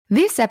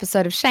This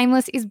episode of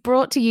Shameless is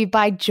brought to you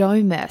by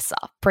Joe Mercer,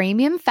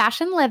 premium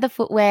fashion leather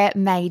footwear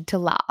made to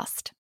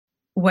last.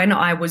 When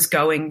I was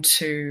going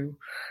to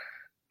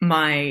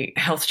my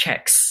health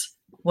checks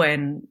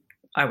when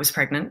I was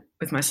pregnant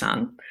with my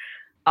son,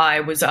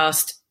 I was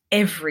asked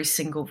every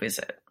single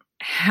visit,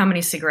 how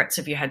many cigarettes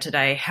have you had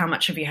today? How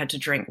much have you had to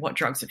drink? What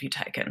drugs have you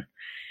taken?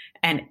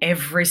 And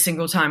every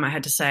single time I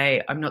had to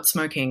say, I'm not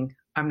smoking,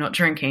 I'm not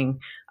drinking,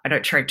 I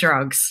don't take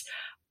drugs,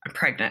 I'm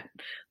pregnant.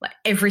 Like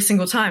every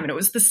single time. And it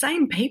was the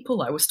same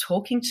people I was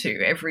talking to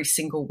every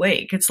single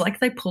week. It's like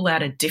they pull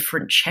out a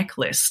different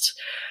checklist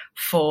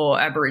for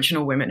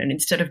Aboriginal women. And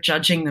instead of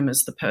judging them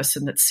as the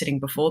person that's sitting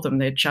before them,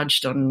 they're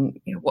judged on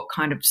what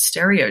kind of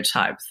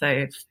stereotype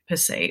they've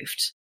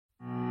perceived.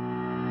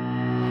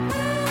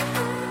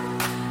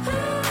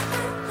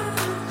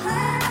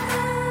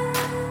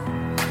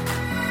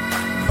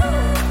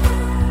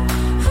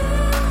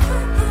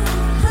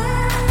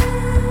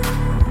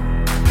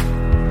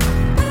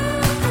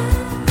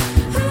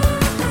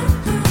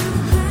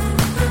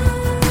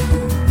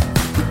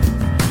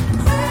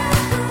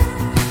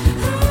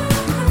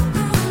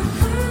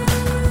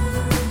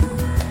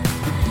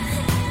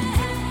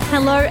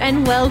 Hello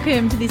and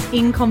welcome to this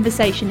In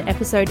Conversation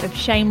episode of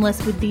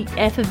Shameless with the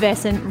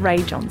effervescent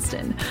Rae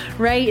Johnston.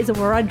 Rae is a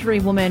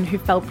Wiradjuri woman who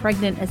fell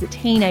pregnant as a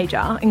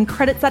teenager and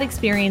credits that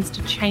experience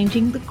to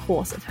changing the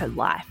course of her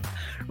life.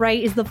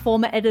 Rae is the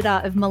former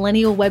editor of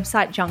Millennial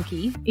Website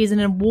Junkie, is an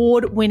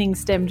award-winning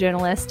STEM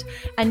journalist,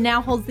 and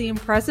now holds the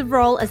impressive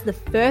role as the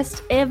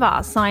first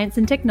ever science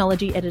and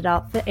technology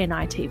editor for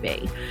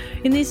NITV.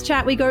 In this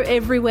chat, we go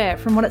everywhere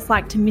from what it's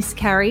like to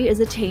miscarry as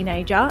a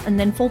teenager and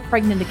then fall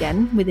pregnant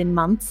again within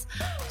months,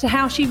 to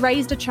how she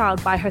raised a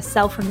child by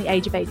herself from the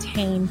age of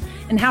 18,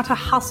 and how to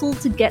hustle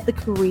to get the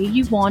career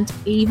you want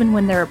even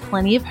when there are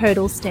plenty of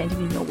hurdles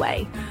standing in your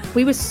way.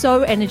 We were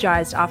so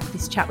energised after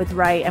this chat with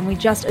Rae, and we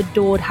just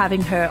adored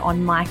having her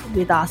on mic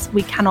with us.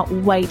 We cannot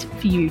wait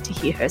for you to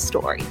hear her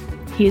story.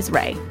 Here's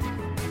Rae.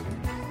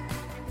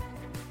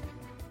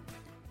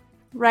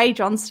 Rae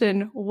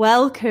Johnston,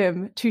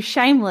 welcome to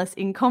Shameless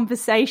in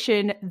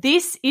Conversation.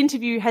 This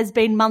interview has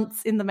been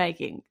months in the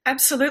making.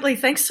 Absolutely.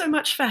 Thanks so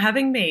much for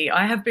having me.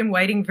 I have been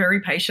waiting very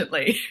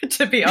patiently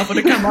to be able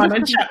to come on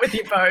and chat with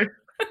you both.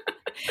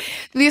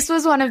 This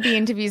was one of the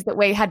interviews that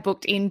we had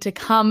booked in to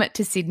come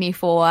to Sydney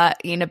for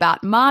in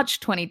about March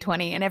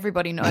 2020, and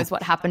everybody knows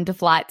what happened to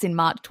flights in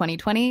March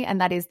 2020, and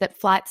that is that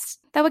flights,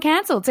 they were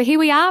cancelled. So here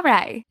we are,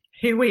 Rae.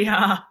 Here we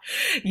are.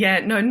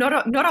 Yeah, no, not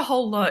a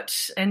whole lot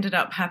ended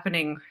up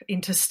happening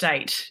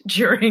interstate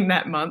during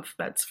that month,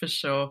 that's for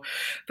sure.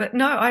 But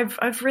no,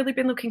 I've really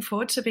been looking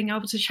forward to being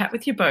able to chat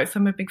with you both.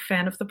 I'm a big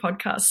fan of the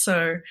podcast,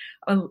 so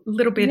a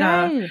little bit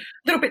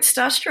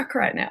starstruck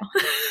right now.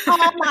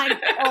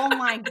 Oh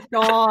my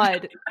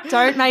God.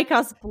 Don't make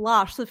us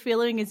blush. The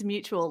feeling is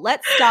mutual.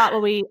 Let's start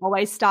where we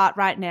always start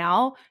right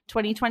now.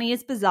 2020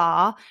 is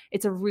bizarre.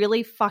 It's a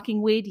really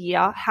fucking weird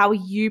year. How are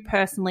you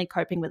personally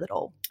coping with it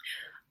all?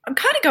 I'm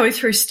kind of going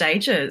through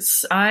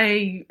stages.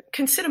 I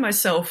consider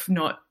myself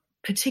not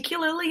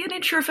particularly an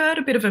introvert,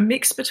 a bit of a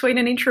mix between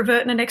an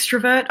introvert and an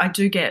extrovert. I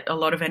do get a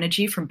lot of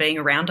energy from being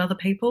around other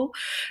people,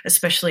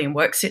 especially in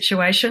work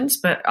situations,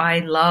 but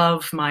I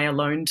love my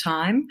alone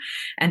time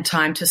and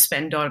time to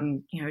spend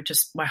on,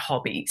 just my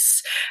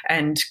hobbies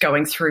and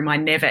going through my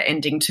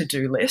never-ending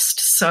to-do list.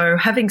 So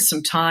having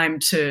some time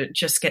to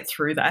just get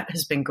through that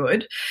has been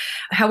good.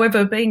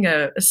 However, being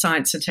a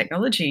science and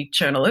technology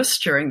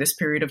journalist during this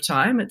period of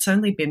time, it's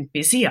only been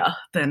busier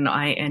than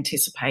I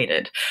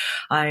anticipated.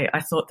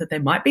 I thought that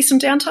there might be some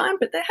downtime,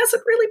 but there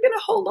hasn't really been a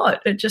whole lot.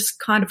 It just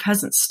kind of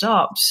hasn't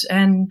stopped.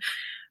 And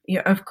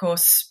of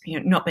course,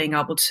 not being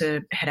able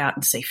to head out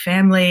and see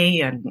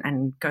family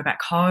and go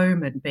back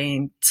home and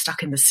being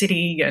stuck in the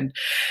city. And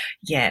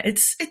yeah,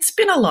 it's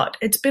been a lot.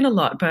 It's been a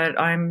lot, but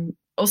I'm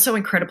also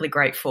incredibly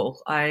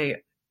grateful. I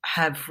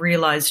have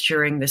realized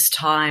during this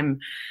time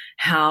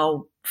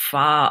how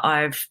far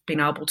I've been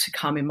able to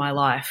come in my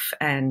life,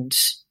 and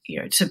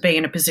to be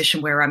in a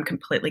position where I'm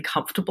completely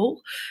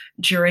comfortable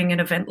during an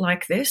event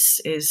like this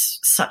is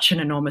such an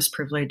enormous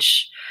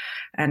privilege.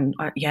 And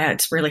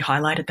it's really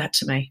highlighted that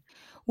to me.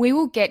 We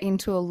will get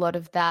into a lot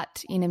of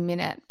that in a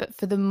minute, but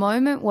for the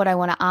moment, what I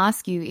want to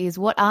ask you is,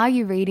 what are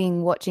you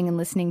reading, watching and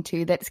listening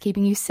to that's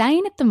keeping you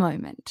sane at the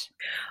moment?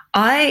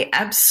 I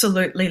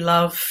absolutely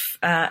love,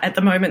 at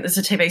the moment, there's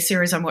a TV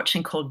series I'm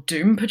watching called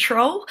Doom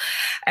Patrol,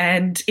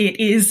 and it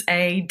is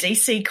a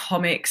DC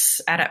Comics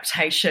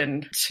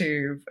adaptation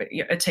to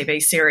a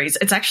TV series.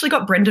 It's actually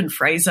got Brendan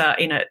Fraser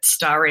in it,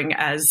 starring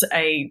as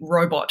a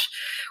robot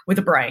with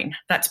a brain.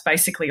 That's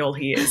basically all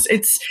he is.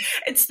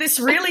 It's this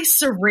really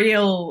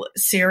surreal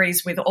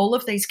series with all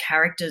of these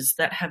characters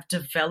that have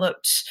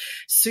developed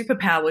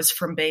superpowers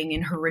from being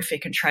in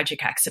horrific and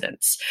tragic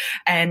accidents.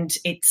 And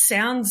it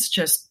sounds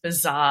just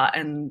bizarre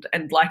and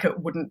like it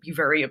wouldn't be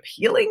very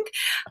appealing,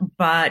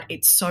 but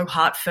it's so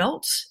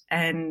heartfelt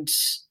and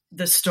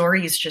the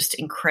story is just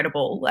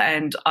incredible,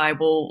 and I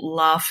will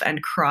laugh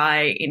and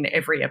cry in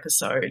every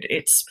episode.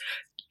 It's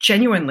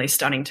genuinely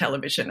stunning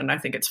television, and I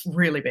think it's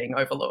really being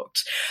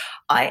overlooked.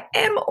 I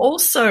am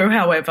also,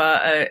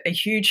 however, a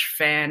huge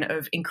fan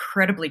of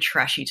incredibly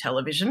trashy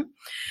television.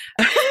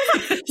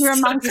 You're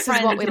amongst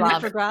what we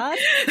love.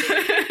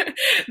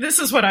 This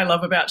is what I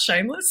love about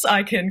Shameless.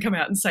 I can come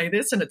out and say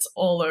this and it's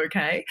all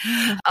okay.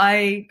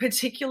 I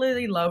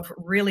particularly love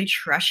really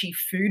trashy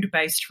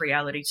food-based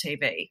reality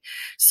TV.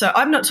 So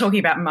I'm not talking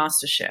about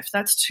MasterChef.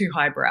 That's too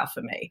highbrow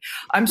for me.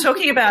 I'm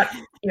talking about,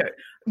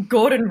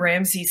 Gordon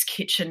Ramsay's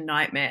kitchen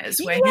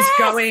nightmares, where he's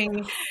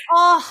going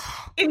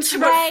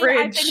into a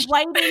fridge. I've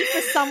been waiting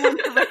for someone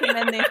to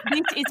recommend this.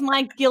 This is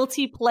my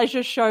guilty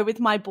pleasure show with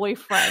my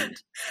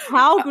boyfriend.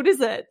 How good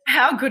is it?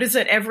 How good is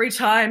it? Every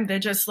time they're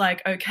just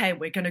like, okay,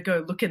 we're going to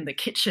go look in the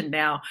kitchen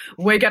now.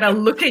 We're going to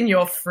look in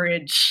your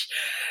fridge.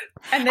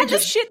 And the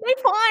shit they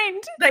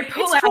find. They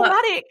pull it's out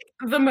traumatic.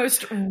 The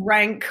most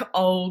rank,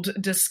 old,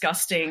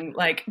 disgusting,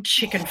 like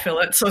chicken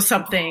fillets or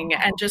something,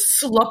 and just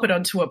slop it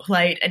onto a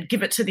plate and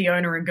give it to the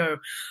owner and go,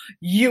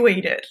 you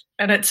eat it.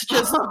 And it's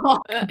just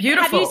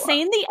beautiful. Have you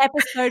seen the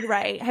episode,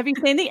 Ray? Have you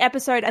seen the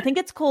episode? I think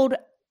it's called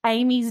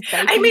Amy's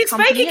Baking Company. Amy's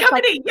Baking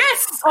Company,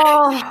 yes.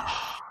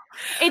 Oh,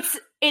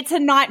 it's a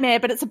nightmare,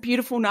 but it's a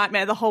beautiful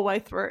nightmare the whole way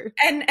through.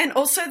 And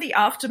also the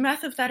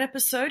aftermath of that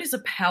episode is a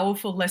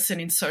powerful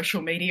lesson in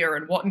social media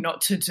and what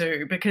not to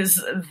do,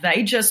 because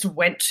they just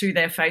went to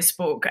their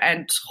Facebook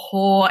and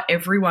tore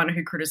everyone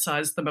who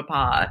criticized them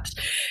apart.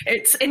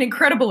 It's an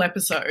incredible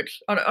episode.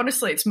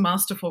 Honestly, it's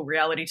masterful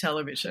reality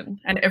television,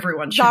 and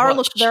everyone should Zara watch.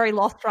 looks very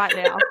lost right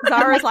now.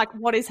 Zara's like,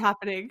 what is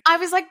happening? I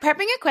was like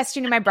prepping a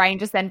question in my brain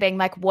just then being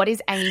like, what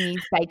is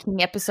Amy's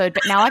baking episode?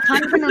 But now I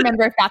can't even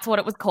remember if that's what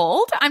it was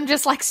called. I'm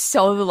just like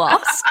so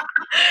lost.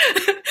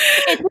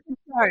 It's a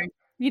show.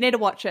 You need to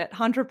watch it,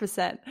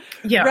 100%.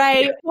 Yeah.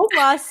 Ray, talk to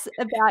us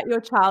about your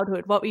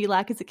childhood. What were you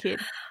like as a kid?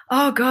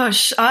 Oh,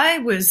 gosh, I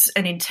was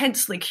an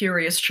intensely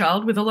curious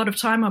child with a lot of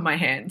time on my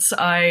hands.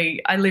 I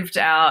lived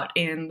out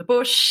in the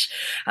bush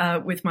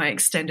with my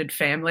extended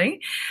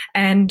family,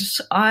 and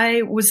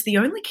I was the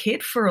only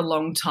kid for a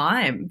long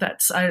time.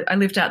 I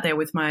lived out there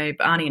with my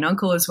auntie and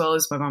uncle as well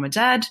as my mum and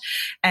dad,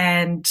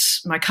 and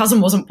my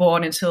cousin wasn't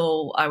born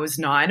until I was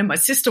 9, and my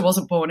sister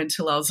wasn't born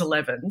until I was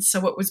 11.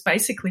 So it was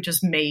basically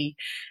just me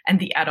and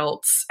the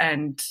adults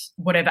and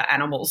whatever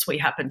animals we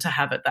happened to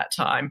have at that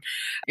time,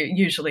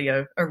 usually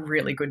a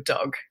really good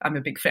dog. I'm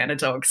a big fan of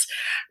dogs.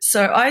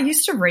 So I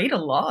used to read a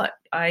lot.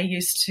 I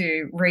used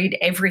to read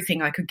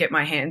everything I could get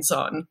my hands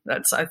on.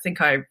 I think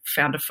I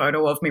found a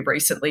photo of me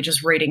recently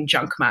just reading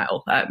junk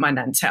mail at my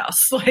nan's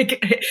house.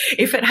 Like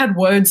if it had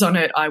words on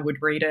it, I would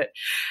read it.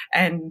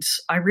 And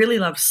I really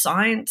loved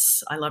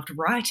science. I loved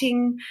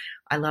writing.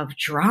 I loved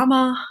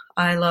drama.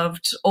 I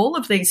loved all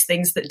of these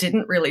things that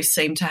didn't really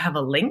seem to have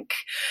a link,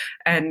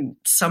 and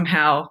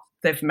somehow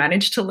they've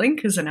managed to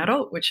link as an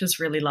adult, which is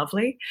really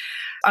lovely.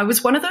 I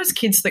was one of those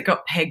kids that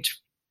got pegged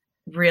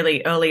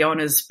really early on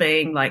as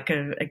being like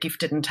a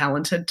gifted and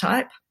talented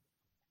type,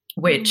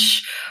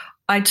 which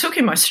I took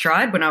in my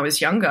stride when I was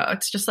younger.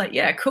 It's just like,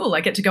 yeah, cool. I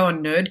get to go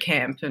on nerd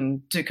camp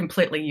and do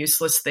completely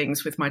useless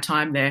things with my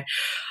time there.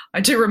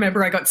 I do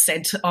remember I got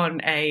sent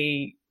on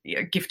a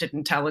gifted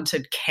and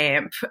talented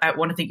camp at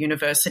one of the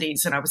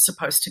universities, and I was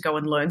supposed to go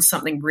and learn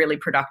something really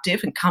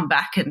productive and come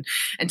back and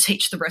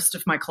teach the rest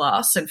of my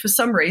class. And for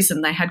some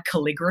reason they had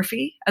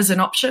calligraphy as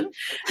an option.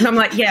 And I'm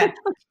like, yeah,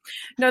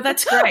 no,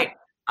 that's great.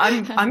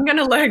 I'm going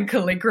to learn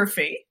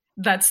calligraphy.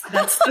 That's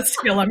the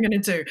skill I'm going to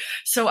do.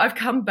 So I've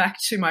come back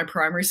to my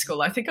primary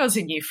school. I think I was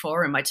in year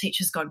 4, and my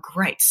teacher's gone,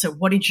 great. So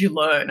what did you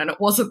learn? And it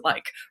wasn't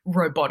like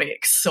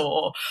robotics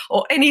or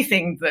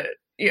anything that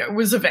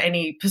was of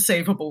any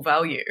perceivable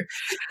value.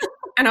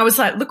 And I was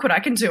like, look what I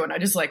can do. And I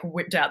just like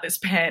whipped out this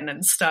pen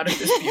and started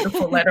this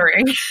beautiful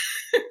lettering.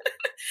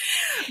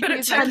 But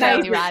it turned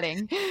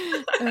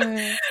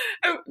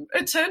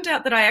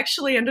out that I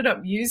actually ended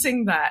up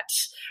using that.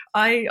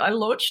 I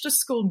launched a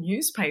school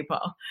newspaper.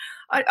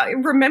 I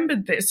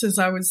remembered this as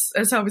I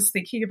was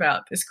thinking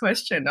about this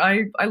question.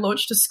 I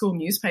launched a school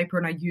newspaper,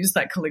 and I used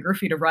that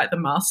calligraphy to write the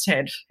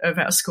masthead of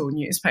our school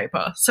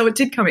newspaper. So it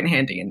did come in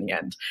handy in the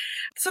end.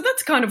 So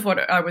that's kind of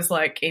what I was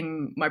like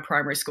in my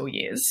primary school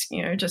years,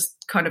 just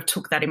kind of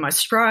took that in my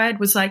stride,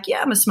 was like,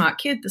 yeah, I'm a smart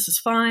kid. This is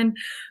fine.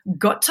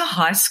 Got to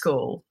high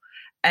school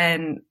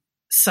and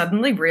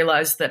suddenly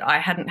realized that I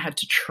hadn't had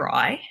to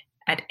try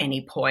at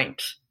any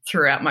point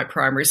throughout my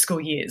primary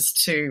school years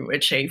to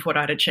achieve what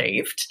I'd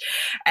achieved,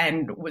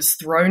 and was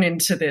thrown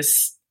into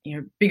this,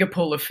 bigger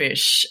pool of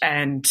fish,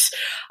 and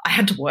I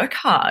had to work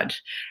hard.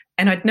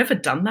 And I'd never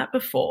done that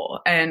before,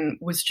 and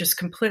was just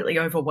completely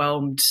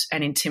overwhelmed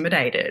and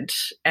intimidated.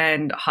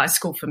 And high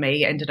school for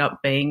me ended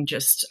up being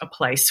just a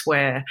place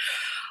where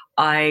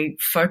I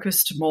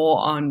focused more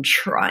on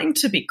trying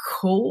to be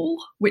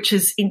cool, which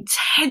is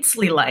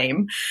intensely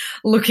lame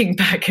looking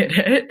back at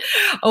it.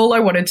 All I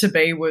wanted to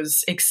be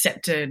was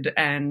accepted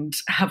and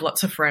have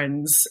lots of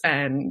friends.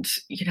 And,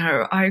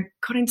 I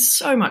got in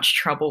so much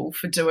trouble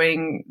for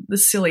doing the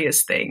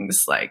silliest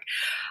things. Like,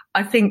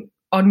 I think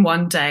on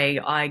one day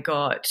I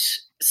got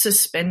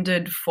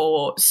suspended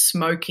for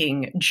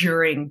smoking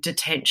during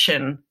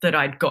detention that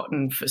I'd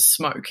gotten for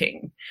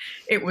smoking.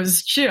 It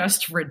was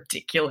just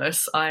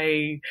ridiculous.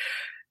 Really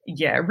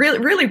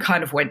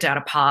kind of went down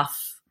a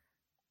path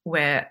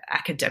where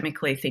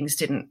academically things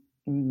didn't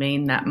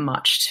mean that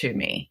much to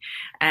me.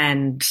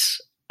 And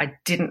I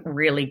didn't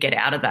really get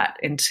out of that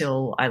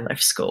until I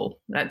left school.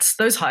 That's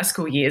those high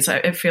school years.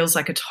 It feels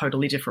like a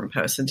totally different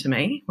person to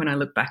me when I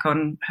look back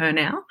on her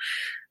now.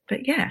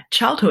 But yeah,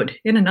 childhood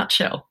in a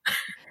nutshell.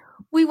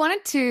 We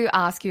wanted to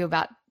ask you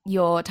about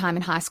your time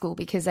in high school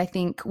because I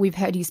think we've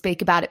heard you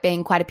speak about it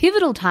being quite a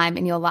pivotal time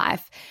in your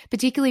life,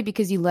 particularly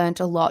because you learnt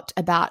a lot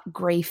about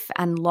grief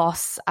and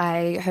loss.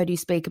 I heard you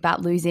speak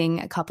about losing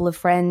a couple of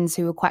friends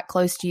who were quite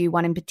close to you,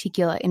 one in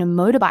particular in a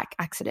motorbike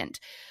accident.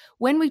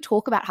 When we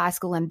talk about high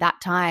school and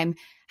that time,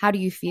 how do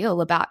you feel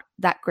about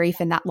that grief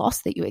and that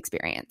loss that you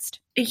experienced?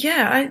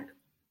 Yeah,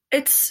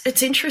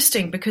 it's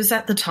interesting because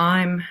at the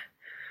time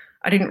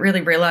I didn't really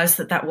realize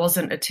that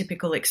wasn't a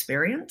typical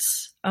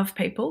experience of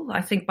people.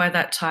 I think by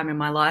that time in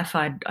my life,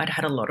 I'd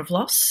had a lot of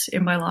loss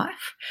in my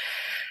life.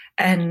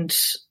 And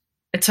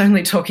it's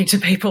only talking to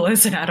people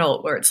as an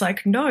adult where it's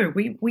like, no,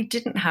 we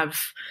didn't have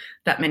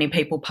that many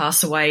people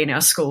pass away in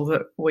our school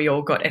that we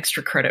all got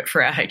extra credit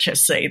for our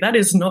HSC. That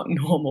is not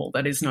normal.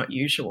 That is not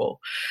usual.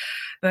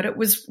 But it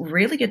was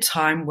really a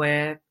time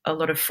where a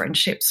lot of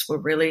friendships were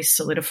really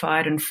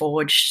solidified and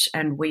forged,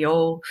 and we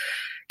all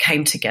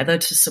came together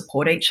to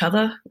support each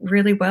other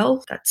really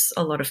well. That's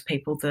a lot of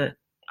people that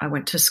I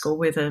went to school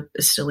with are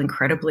still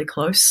incredibly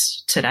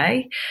close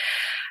today.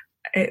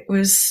 It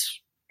was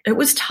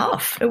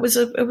tough. It was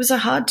a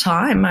hard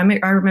time. I mean,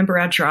 I remember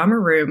our drama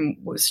room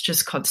was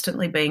just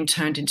constantly being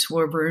turned into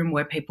a room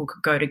where people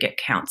could go to get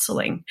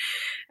counselling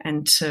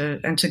and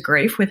to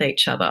grieve with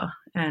each other.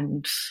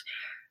 And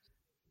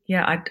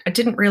yeah, I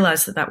didn't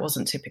realise that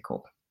wasn't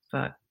typical,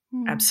 but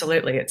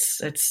absolutely,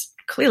 it's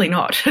clearly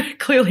not.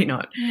 Clearly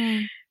not.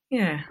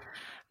 Yeah.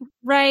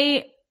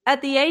 Ray,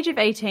 at the age of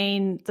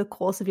 18, the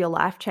course of your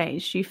life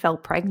changed. You fell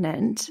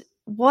pregnant.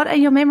 What are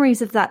your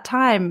memories of that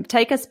time?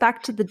 Take us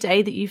back to the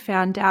day that you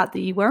found out that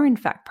you were in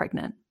fact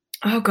pregnant.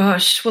 Oh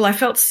gosh. Well, I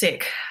felt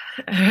sick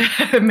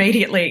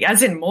immediately,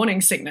 as in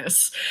morning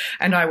sickness.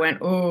 And I went,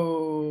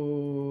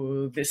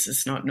 oh, this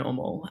is not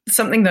normal.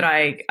 Something that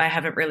I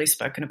haven't really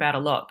spoken about a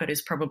lot, but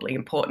is probably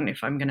important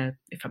if I'm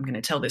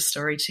gonna tell this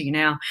story to you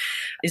now,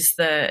 is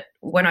that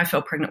when I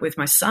fell pregnant with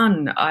my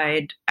son,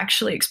 I'd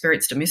actually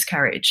experienced a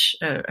miscarriage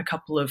a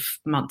couple of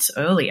months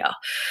earlier.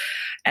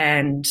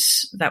 And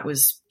that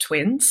was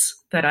twins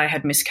that I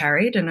had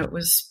miscarried, and it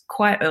was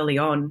quite early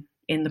on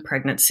in the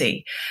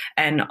pregnancy,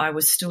 and I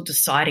was still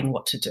deciding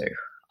what to do.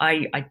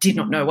 I did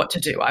not know what to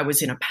do. I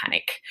was in a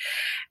panic,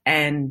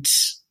 and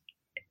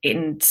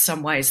in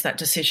some ways that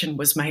decision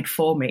was made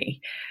for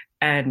me.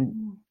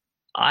 And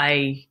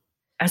I,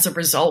 as a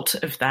result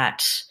of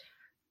that,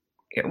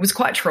 I was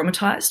quite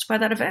traumatized by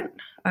that event.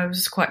 I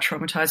was quite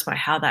traumatized by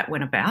how that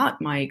went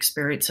about. My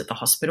experience at the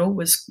hospital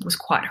was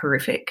quite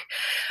horrific.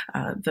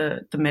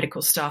 The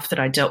medical staff that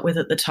I dealt with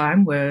at the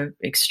time were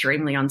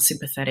extremely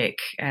unsympathetic,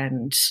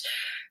 and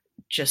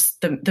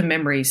just the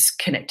memories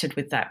connected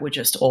with that were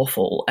just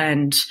awful.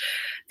 And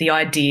the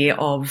idea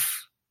of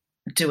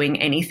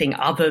doing anything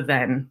other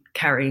than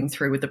carrying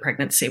through with the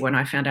pregnancy when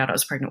I found out I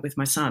was pregnant with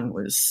my son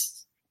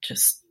was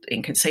just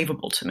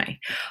inconceivable to me.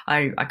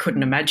 I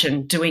couldn't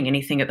imagine doing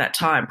anything at that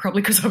time,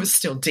 probably because I was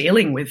still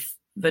dealing with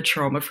the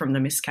trauma from the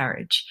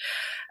miscarriage.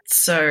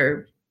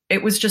 So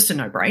it was just a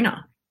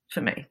no-brainer for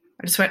me.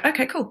 I just went,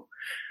 okay, cool.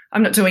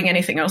 I'm not doing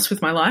anything else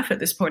with my life at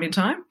this point in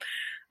time.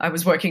 I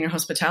was working in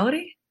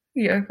hospitality.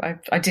 Yeah,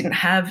 I didn't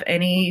have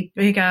any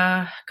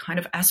bigger kind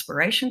of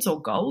aspirations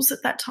or goals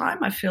at that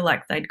time. I feel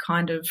like they'd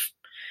kind of,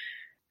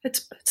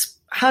 it's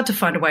hard to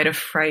find a way to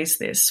phrase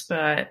this,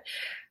 but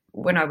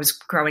when I was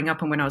growing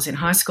up and when I was in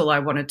high school, I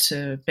wanted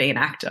to be an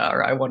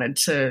actor. I wanted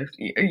to,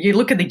 you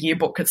look at the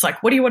yearbook, it's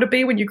like, what do you want to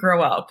be when you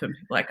grow up? And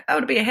like, I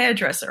want to be a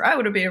hairdresser. I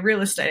want to be a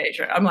real estate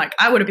agent. I'm like,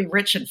 I want to be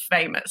rich and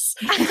famous.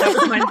 That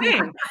was my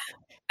thing.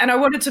 And I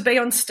wanted to be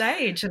on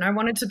stage, and I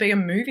wanted to be a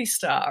movie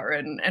star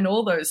and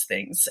all those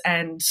things.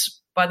 And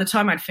by the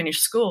time I'd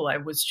finished school, I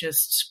was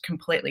just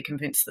completely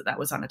convinced that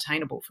was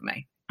unattainable for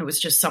me. It was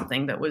just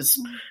something that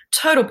was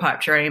total pipe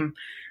dream,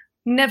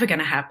 never going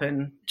to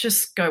happen.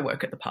 Just go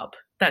work at the pub.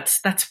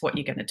 That's what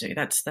you're going to do.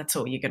 That's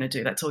all you're going to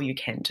do. That's all you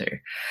can do.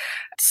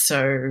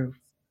 So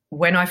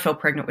when I fell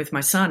pregnant with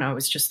my son, I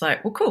was just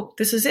like, well, cool,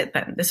 this is it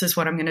then. This is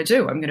what I'm going to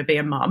do. I'm going to be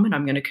a mum, and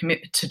I'm going to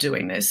commit to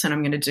doing this, and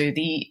I'm going to do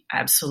the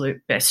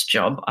absolute best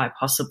job I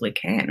possibly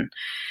can.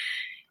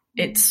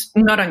 It's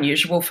not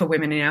unusual for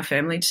women in our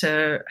family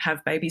to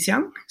have babies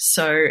young,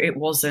 so it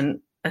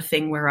wasn't a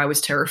thing where I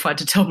was terrified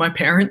to tell my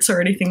parents or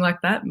anything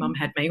like that. Mum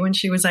had me when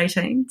she was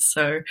 18,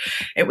 so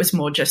it was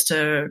more just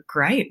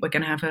great, we're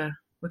going to have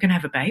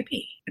a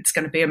baby. It's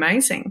going to be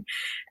amazing.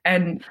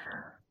 And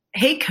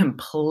he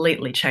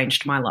completely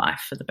changed my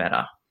life for the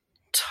better.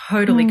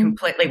 Totally,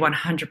 completely,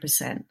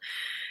 100%.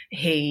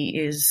 He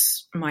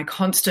is my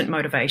constant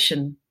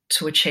motivation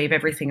to achieve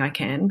everything I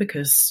can,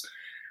 because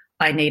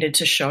I needed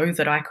to show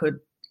that I could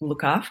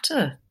look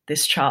after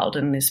this child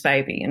and this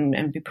baby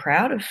and be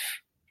proud of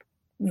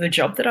the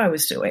job that I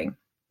was doing.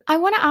 I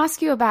want to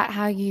ask you about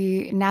how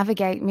you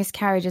navigate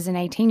miscarriage as an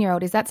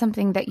 18-year-old. Is that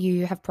something that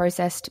you have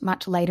processed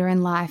much later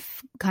in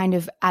life, kind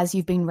of as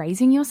you've been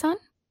raising your son?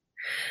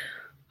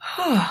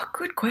 Oh,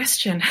 good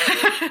question.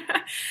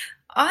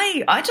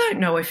 I don't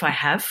know if I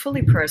have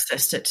fully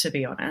processed it, to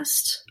be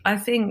honest. I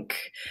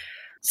think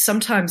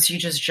sometimes you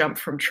just jump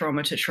from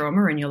trauma to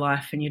trauma in your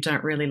life and you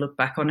don't really look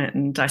back on it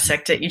and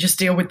dissect it. You just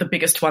deal with the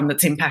biggest one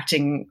that's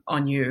impacting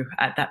on you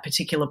at that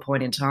particular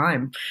point in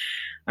time.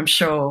 I'm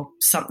sure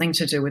something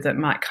to do with it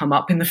might come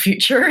up in the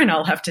future and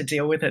I'll have to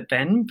deal with it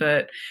then.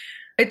 But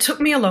it took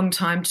me a long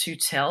time to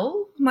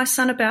tell my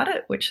son about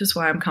it, which is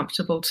why I'm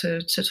comfortable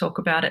to talk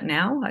about it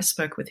now. I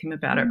spoke with him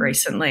about it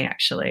recently,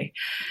 actually.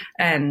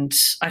 And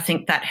I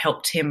think that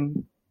helped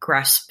him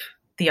grasp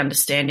the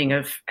understanding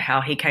of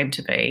how he came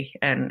to be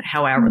and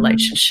how our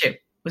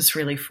relationship was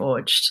really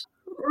forged.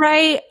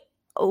 Ray,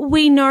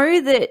 we know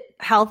that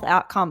health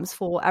outcomes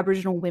for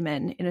Aboriginal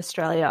women in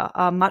Australia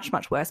are much,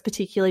 much worse,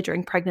 particularly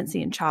during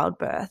pregnancy and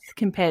childbirth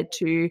compared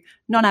to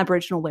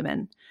non-Aboriginal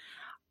women.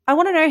 I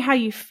want to know how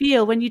you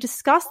feel when you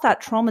discuss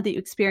that trauma that you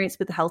experienced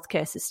with the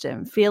healthcare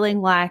system, feeling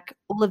like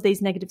all of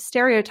these negative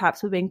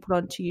stereotypes were being put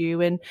onto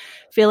you and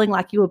feeling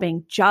like you were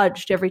being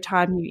judged every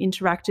time you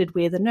interacted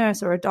with a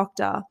nurse or a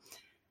doctor.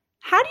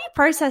 How do you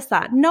process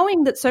that,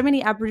 knowing that so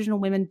many Aboriginal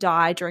women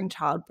die during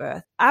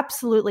childbirth,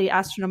 absolutely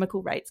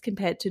astronomical rates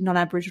compared to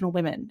non-Aboriginal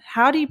women?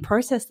 How do you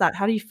process that?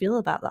 How do you feel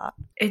about that?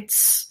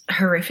 It's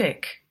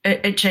horrific.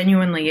 It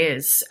genuinely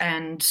is.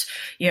 And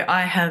yeah,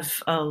 I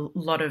have a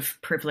lot of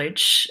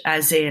privilege,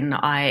 as in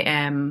I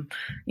am,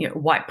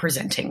 white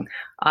presenting.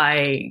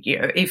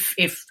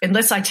 If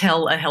unless I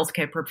tell a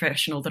healthcare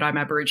professional that I'm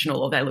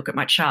Aboriginal or they look at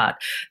my chart,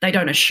 they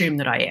don't assume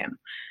that I am.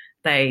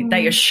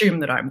 They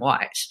assume that I'm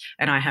white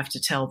and I have to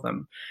tell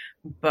them.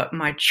 But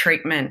my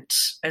treatment,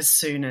 as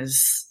soon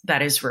as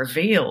that is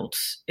revealed,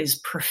 is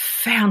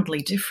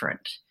profoundly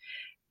different.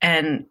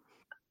 And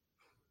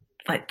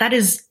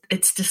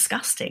it's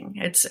disgusting.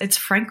 It's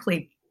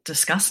frankly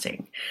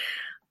disgusting.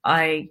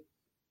 When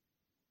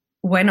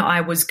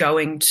I was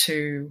going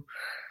to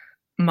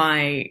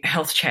my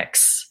health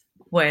checks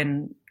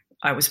when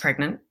I was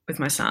pregnant with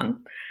my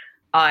son,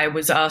 I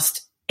was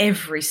asked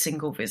every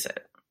single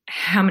visit,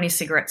 how many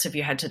cigarettes have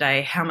you had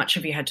today? How much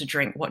have you had to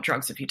drink? What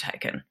drugs have you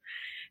taken?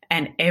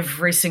 And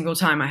every single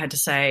time I had to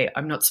say,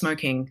 I'm not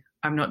smoking,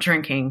 I'm not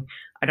drinking,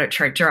 I don't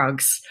take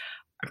drugs,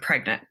 I'm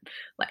pregnant.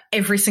 Like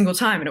every single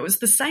time. And it was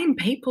the same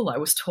people I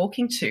was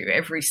talking to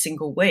every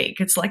single week.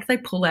 It's like they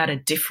pull out a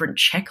different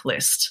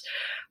checklist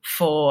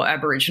for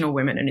Aboriginal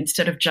women. And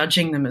instead of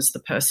judging them as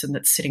the person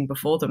that's sitting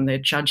before them, they're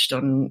judged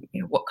on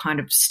what kind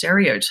of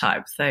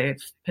stereotype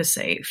they've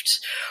perceived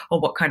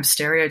or what kind of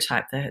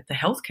stereotype the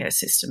healthcare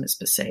system has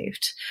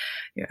perceived.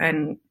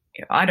 And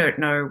I don't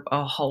know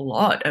a whole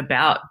lot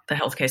about the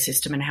healthcare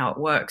system and how it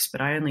works,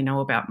 but I only know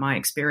about my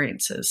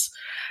experiences.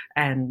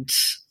 And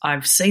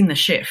I've seen the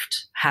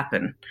shift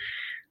happen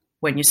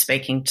when you're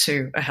speaking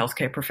to a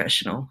healthcare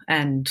professional.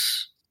 And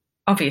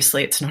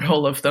obviously it's not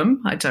all of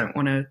them. I don't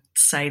want to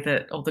say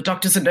that all the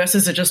doctors and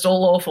nurses are just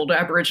all awful to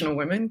Aboriginal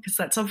women, because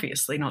that's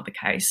obviously not the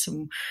case.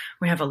 And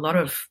we have a lot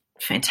of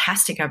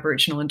fantastic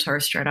Aboriginal and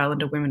Torres Strait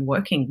Islander women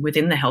working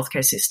within the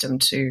healthcare system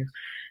to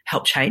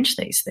help change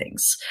these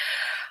things.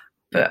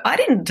 But I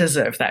didn't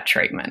deserve that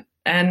treatment,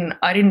 and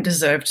I didn't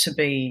deserve to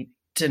be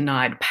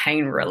denied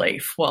pain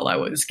relief while I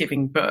was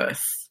giving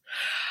birth.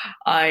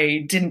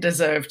 I didn't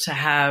deserve to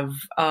have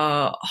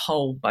a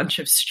whole bunch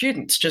of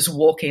students just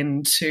walk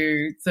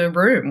into the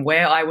room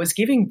where I was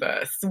giving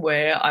birth,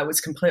 where I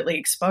was completely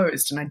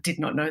exposed and I did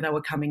not know they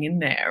were coming in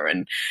there.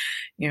 And,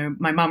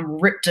 my mum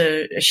ripped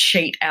a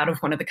sheet out of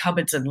one of the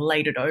cupboards and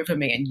laid it over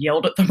me and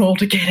yelled at them all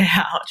to get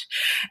out.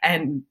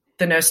 And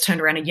the nurse turned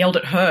around and yelled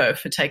at her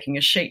for taking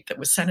a sheet that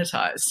was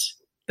sanitized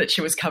that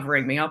she was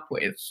covering me up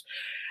with.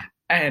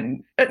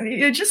 And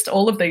just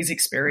all of these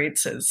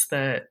experiences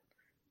that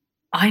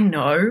I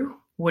know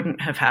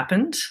wouldn't have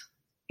happened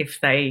if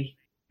they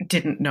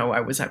didn't know I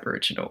was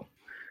Aboriginal.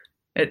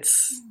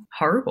 It's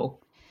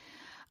horrible.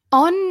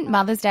 On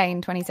Mother's Day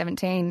in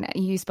 2017,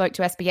 you spoke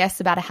to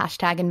SBS about a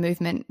hashtag and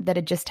movement that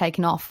had just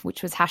taken off,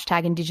 which was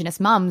hashtag Indigenous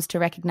Mums, to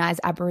recognise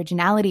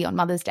Aboriginality on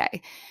Mother's Day.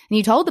 And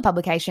you told the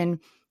publication,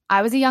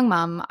 I was a young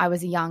mum, I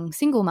was a young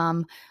single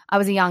mum, I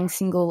was a young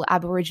single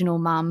Aboriginal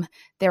mum.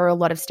 There are a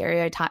lot of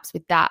stereotypes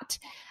with that.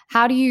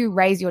 How do you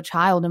raise your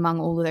child among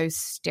all of those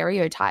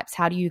stereotypes?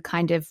 How do you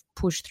kind of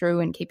push through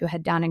and keep your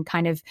head down and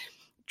kind of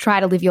try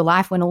to live your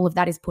life when all of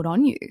that is put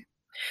on you?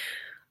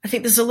 I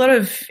think there's a lot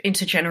of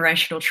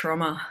intergenerational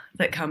trauma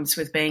that comes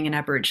with being an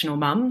Aboriginal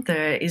mum.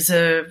 There is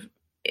a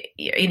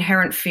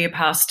inherent fear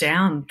passed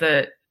down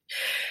that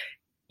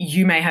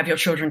you may have your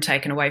children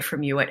taken away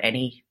from you at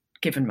any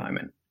given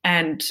moment.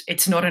 And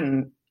it's not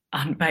an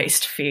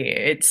unbased fear.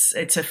 It's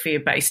a fear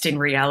based in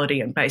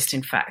reality and based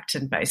in fact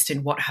and based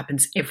in what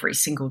happens every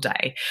single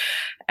day.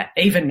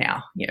 Even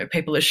now,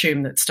 people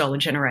assume that stolen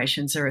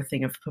generations are a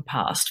thing of the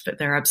past, but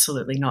they're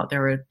absolutely not.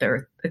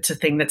 It's a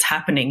thing that's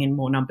happening in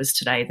more numbers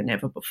today than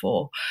ever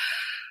before.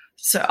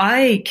 So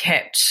I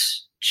kept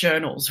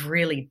journals,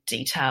 really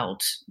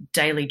detailed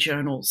daily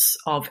journals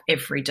of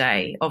every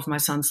day of my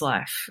son's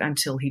life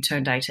until he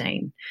turned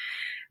 18.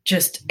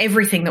 Just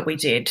everything that we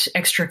did,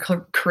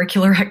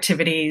 extracurricular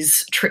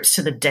activities, trips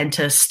to the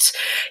dentist,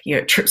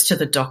 trips to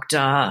the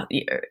doctor,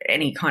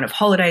 any kind of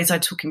holidays I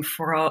took him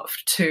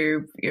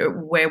to,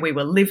 where we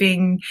were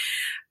living,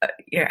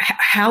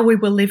 how we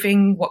were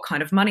living, what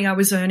kind of money I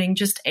was earning,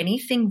 just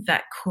anything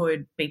that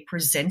could be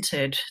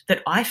presented,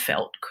 that I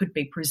felt could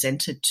be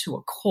presented to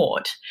a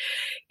court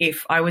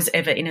if I was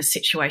ever in a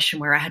situation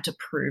where I had to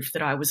prove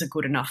that I was a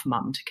good enough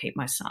mum to keep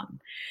my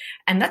son.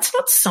 And that's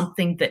not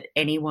something that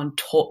anyone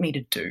taught me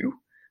to do.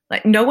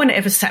 Like, no one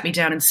ever sat me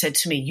down and said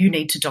to me, you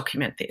need to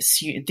document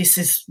this. This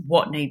is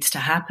what needs to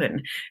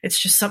happen. It's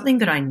just something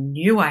that I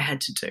knew I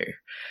had to do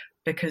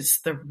because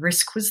the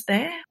risk was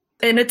there.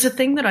 And it's a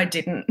thing that I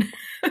didn't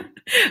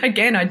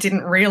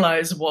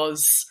realize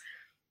was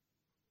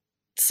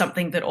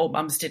something that all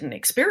mums didn't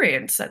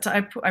experience.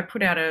 I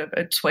put out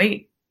a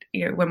tweet,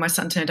 when my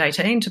son turned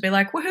 18 to be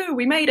like, woohoo,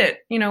 we made it.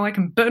 I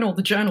can burn all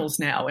the journals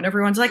now. And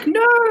everyone's like,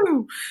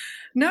 no,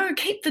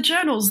 keep the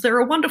journals. They're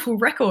a wonderful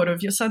record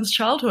of your son's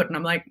childhood. And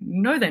I'm like,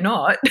 no, they're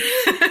not.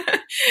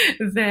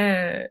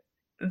 they're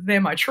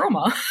my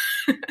trauma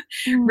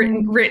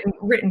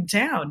written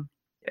down.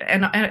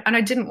 And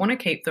I didn't want to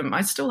keep them.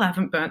 I still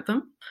haven't burnt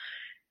them.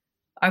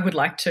 I would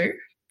like to,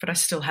 but I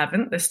still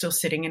haven't. They're still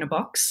sitting in a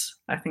box.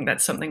 I think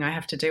that's something I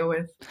have to deal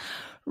with.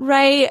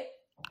 Ray,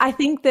 I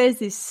think there's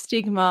this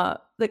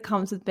stigma that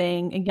comes with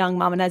being a young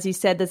mum. And as you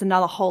said, there's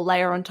another whole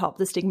layer on top,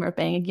 the stigma of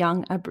being a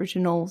young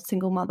Aboriginal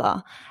single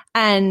mother.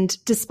 And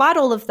despite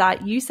all of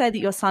that, you say that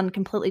your son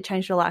completely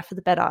changed your life for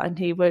the better, and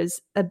he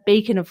was a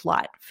beacon of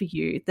light for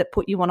you that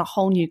put you on a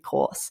whole new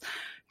course.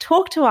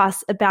 Talk to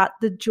us about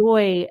the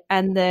joy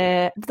and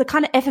the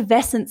kind of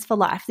effervescence for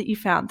life that you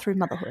found through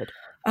motherhood.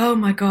 Oh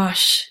my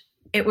gosh.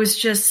 It was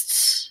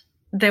just,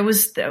 it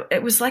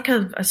was like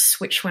a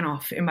switch went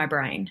off in my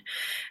brain.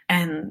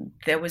 And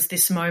there was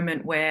this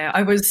moment where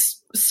I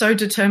was so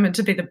determined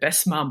to be the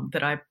best mum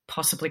that I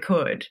possibly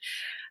could,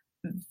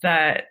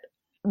 that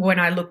when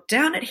I looked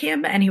down at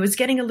him and he was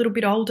getting a little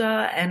bit older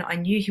and I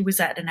knew he was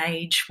at an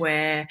age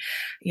where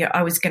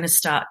I was going to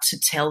start to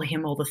tell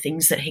him all the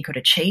things that he could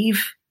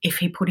achieve if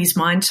he put his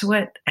mind to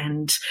it,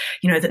 and,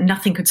 that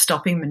nothing could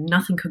stop him and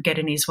nothing could get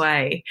in his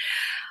way,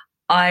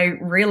 I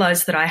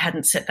realized that I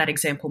hadn't set that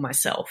example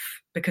myself,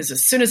 because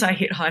as soon as I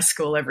hit high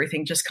school,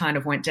 everything just kind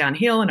of went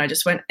downhill and I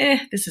just went,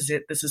 this is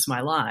it. This is my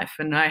life.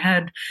 And I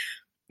had,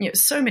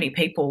 so many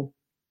people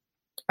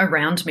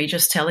around me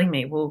just telling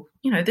me, well,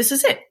 this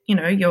is it.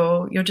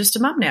 You're just a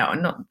mum now,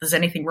 and not there's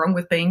anything wrong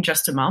with being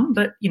just a mum,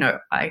 but,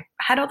 I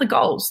had other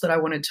goals that I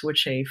wanted to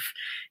achieve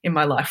in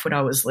my life when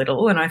I was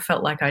little, and I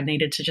felt like I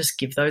needed to just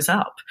give those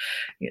up.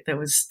 There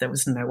was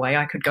no way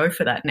I could go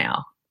for that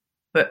now.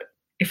 But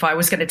if I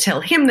was going to tell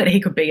him that he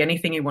could be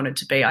anything he wanted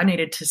to be, I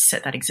needed to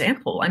set that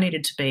example. I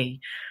needed to be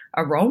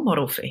a role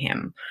model for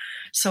him.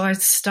 So I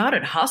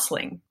started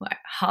hustling, like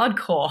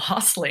hardcore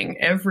hustling,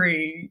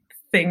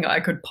 everything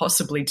I could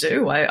possibly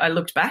do. I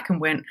looked back and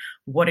went,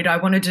 what did I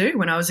want to do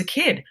when I was a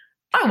kid?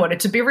 I wanted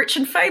to be rich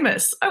and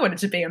famous. I wanted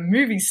to be a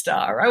movie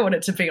star. I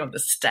wanted to be on the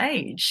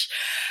stage.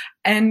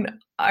 And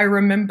I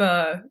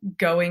remember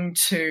going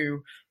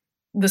to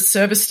the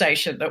service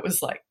station that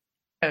was like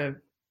a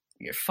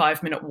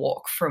 5-minute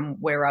walk from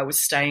where I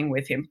was staying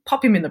with him,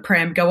 pop him in the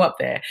pram, go up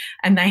there.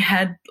 And they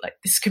had like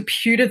this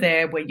computer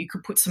there where you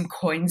could put some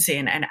coins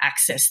in and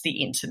access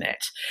the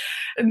internet.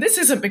 And this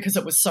isn't because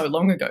it was so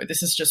long ago.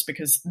 This is just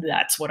because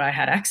that's what I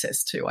had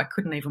access to. I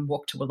couldn't even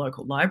walk to a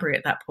local library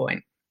at that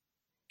point.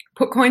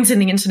 Put coins in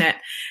the internet,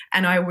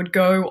 and I would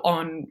go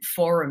on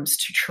forums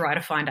to try to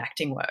find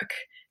acting work,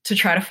 to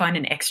try to find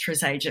an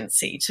extras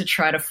agency, to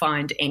try to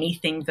find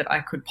anything that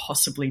I could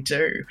possibly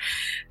do.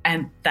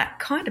 And that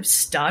kind of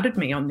started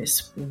me on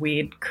this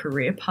weird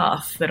career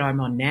path that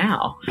I'm on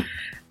now.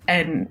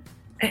 And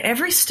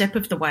every step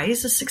of the way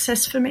is a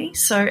success for me.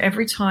 So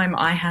every time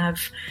I have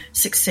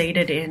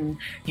succeeded in,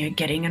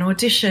 getting an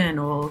audition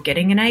or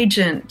getting an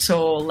agent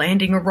or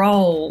landing a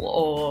role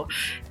or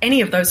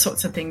any of those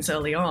sorts of things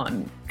early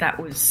on,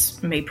 that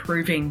was me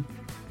proving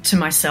to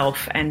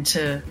myself and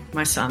to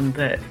my son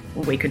that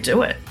we could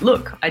do it.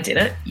 Look, I did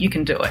it. You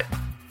can do it.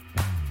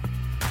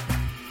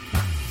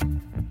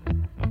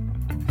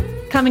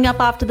 Coming up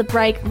after the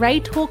break,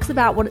 Ray talks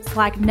about what it's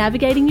like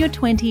navigating your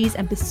 20s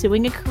and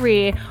pursuing a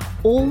career,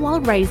 all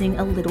while raising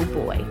a little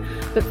boy.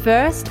 But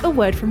first, a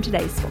word from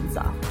today's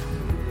sponsor.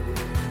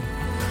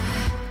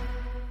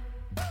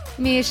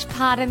 Mish,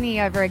 pardon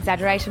the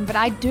over-exaggeration, but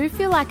I do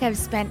feel like I've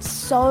spent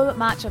so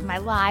much of my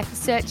life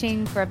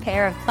searching for a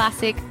pair of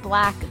classic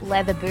black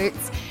leather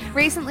boots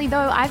Recently, though,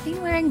 I've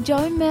been wearing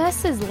Jo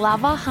Mercer's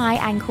Lover high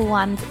ankle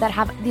ones that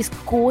have this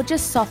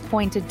gorgeous soft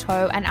pointed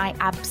toe, and I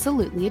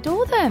absolutely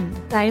adore them.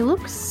 They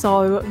look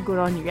so good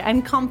on you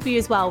and comfy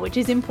as well, which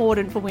is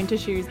important for winter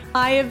shoes.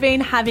 I have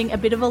been having a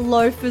bit of a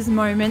loafers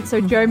moment,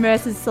 so Jo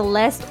Mercer's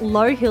Celeste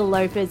low heel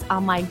loafers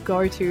are my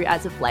go-to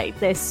as of late.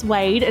 They're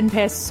suede and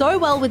pair so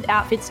well with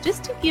outfits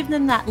just to give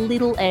them that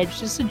little edge,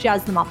 just to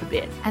jazz them up a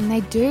bit. And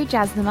they do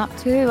jazz them up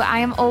too. I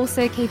am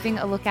also keeping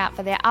a lookout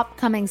for their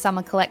upcoming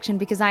summer collection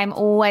because I am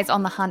always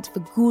on the hunt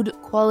for good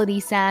quality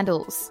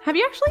sandals. Have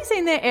you actually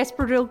seen their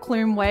Espadrille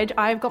Clume wedge?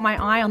 I've got my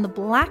eye on the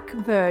black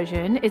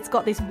version. It's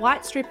got this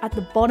white strip at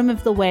the bottom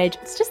of the wedge.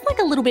 It's just like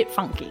a little bit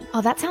funky.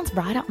 Oh, that sounds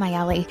right up my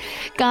alley.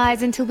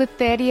 Guys, until the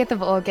 30th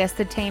of August,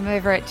 the team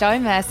over at Jo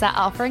Mercer are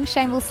offering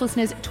Shameless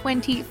listeners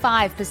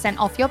 25%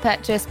 off your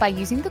purchase by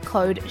using the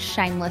code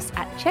SHAMELESS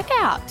at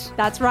checkout.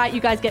 That's right,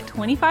 you guys get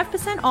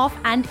 25% off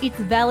and it's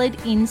valid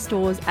in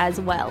stores as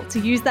well. To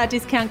use that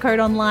discount code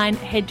online,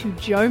 head to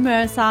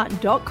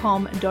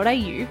jomercer.com.au.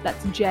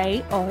 That's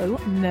J-O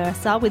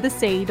Mercer with a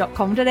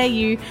C.com.au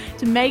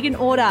to make an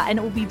order, and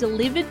it will be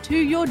delivered to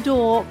your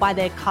door by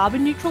their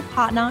carbon neutral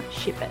partner,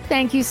 Ship It.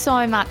 Thank you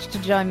so much to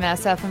Jo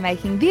Mercer for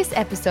making this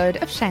episode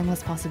of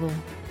Shameless possible.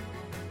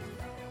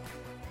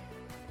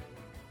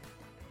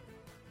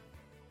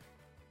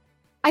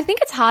 I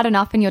think it's hard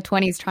enough in your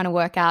 20s trying to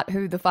work out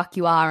who the fuck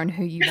you are and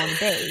who you want to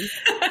be.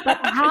 But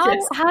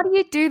how do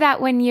you do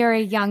that when you're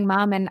a young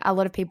mum and a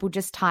lot of people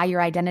just tie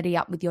your identity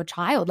up with your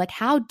child? Like,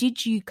 how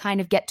did you kind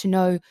of get to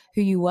know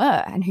who you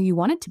were and who you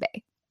wanted to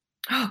be?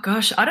 Oh,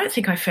 gosh, I don't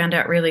think I found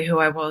out really who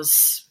I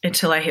was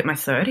until I hit my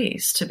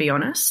 30s, to be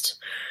honest.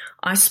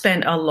 I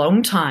spent a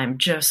long time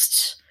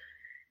just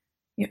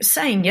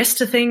saying yes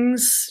to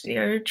things,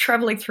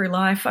 traveling through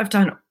life. I've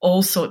done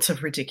all sorts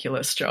of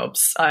ridiculous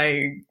jobs.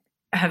 I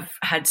have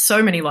had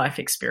so many life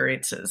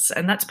experiences,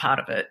 and that's part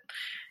of it.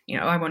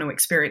 I want to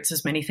experience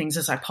as many things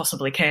as I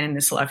possibly can in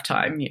this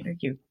lifetime.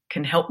 You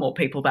can help more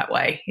people that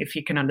way if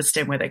you can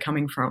understand where they're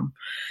coming from.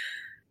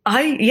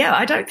 I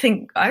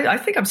think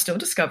I'm still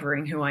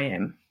discovering who I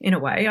am in a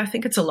way. I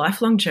think it's a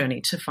lifelong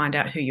journey to find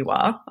out who you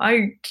are.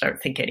 I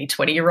don't think any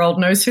 20-year-old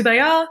knows who they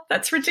are.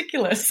 That's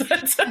ridiculous.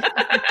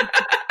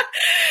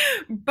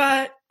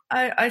 But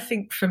I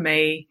think for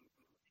me,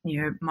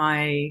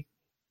 my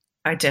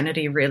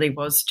identity really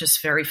was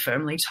just very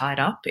firmly tied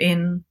up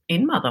in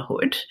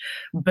motherhood,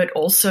 but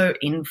also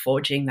in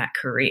forging that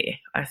career.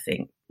 I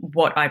think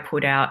what I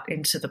put out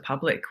into the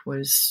public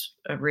was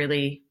a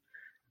really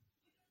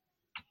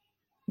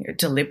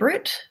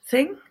deliberate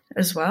thing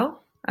as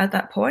well. At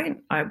that point,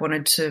 I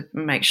wanted to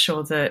make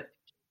sure that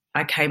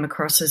I came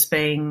across as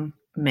being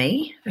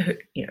me,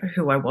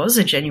 who I was,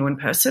 a genuine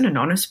person, an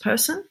honest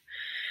person,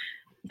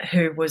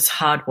 who was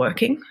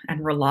hardworking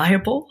and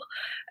reliable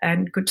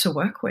and good to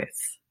work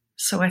with.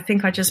 So I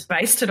think I just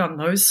based it on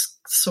those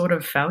sort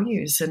of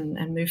values and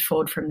moved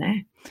forward from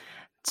there.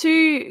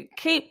 To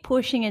keep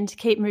pushing and to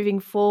keep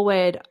moving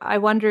forward, I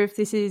wonder if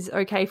this is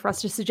okay for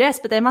us to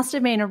suggest, but there must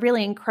have been a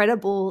really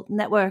incredible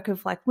network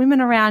of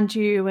women around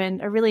you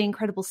and a really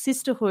incredible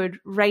sisterhood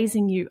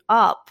raising you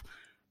up.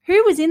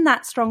 Who was in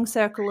that strong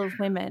circle of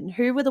women?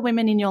 Who were the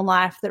women in your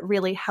life that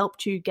really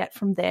helped you get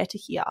from there to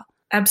here?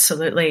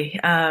 Absolutely.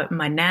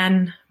 My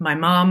nan, my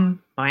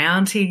mum, my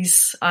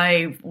aunties,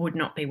 I would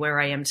not be where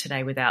I am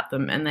today without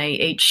them. And they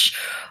each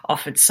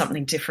offered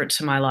something different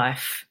to my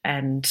life.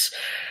 And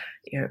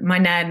my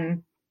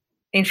nan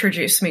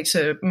introduced me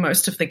to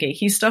most of the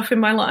geeky stuff in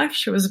my life.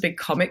 She was a big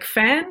comic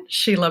fan.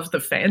 She loved the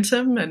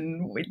Phantom,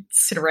 and we'd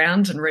sit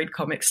around and read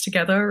comics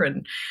together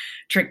and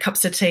drink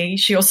cups of tea.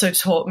 She also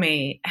taught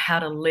me how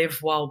to live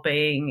while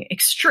being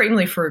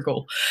extremely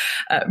frugal.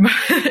 My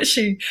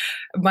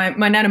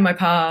nan and my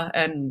pa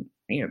and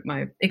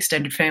my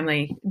extended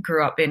family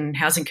grew up in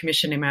Housing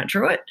Commission in Mount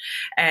Druitt,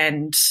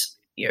 and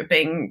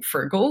being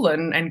frugal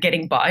and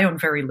getting by on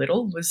very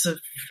little was a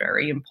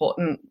very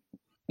important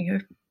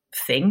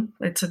thing.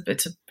 It's a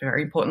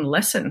very important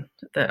lesson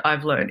that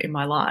I've learned in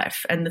my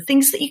life, and the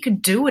things that you can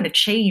do and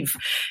achieve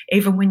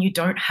even when you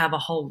don't have a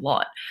whole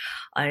lot.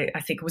 I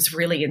think it was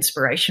really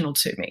inspirational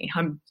to me.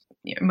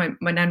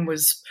 My nan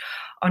was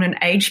on an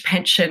age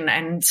pension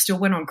and still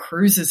went on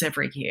cruises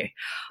every year.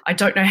 I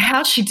don't know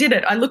how she did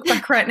it. I look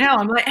back right now,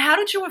 I'm like, how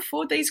did you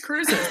afford these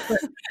cruises?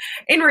 But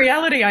in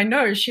reality, I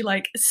know she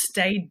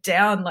stayed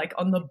down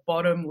on the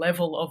bottom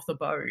level of the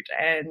boat,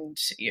 and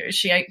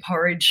she ate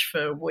porridge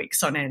for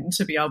weeks on end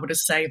to be able to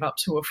save up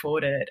to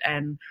afford it.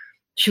 And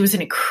she was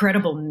an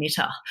incredible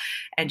knitter,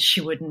 and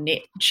she would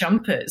knit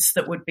jumpers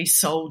that would be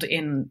sold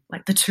in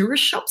the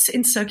tourist shops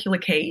in Circular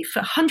Quay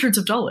for hundreds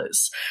of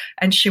dollars,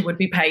 and she would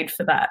be paid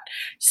for that.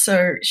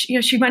 So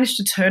she managed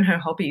to turn her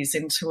hobbies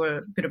into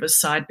a bit of a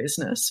side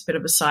business, a bit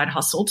of a side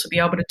hustle to be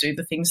able to do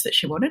the things that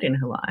she wanted in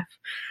her life.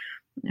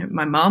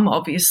 My mum,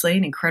 obviously,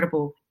 an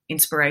incredible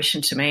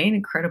inspiration to me, an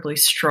incredibly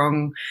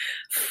strong,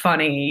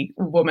 funny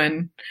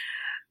woman.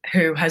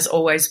 who has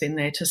always been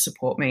there to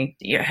support me,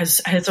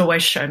 has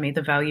always shown me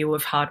the value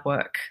of hard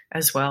work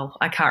as well.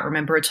 I can't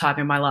remember a time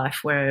in my life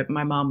where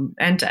my mum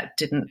and dad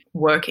didn't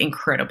work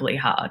incredibly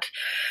hard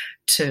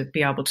to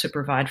be able to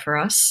provide for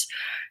us.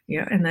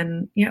 And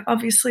then,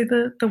 obviously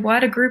the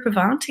wider group of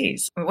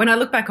aunties. When I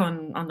look back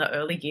on the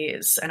early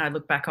years and I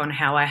look back on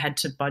how I had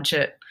to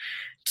budget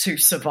to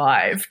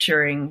survive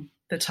during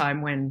the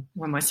time when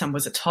my son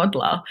was a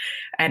toddler,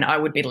 and I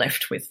would be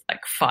left with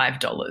like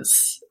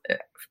 $5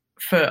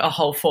 for a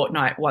whole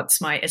fortnight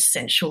once my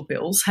essential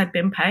bills had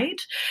been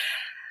paid.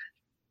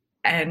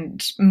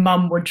 And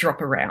mum would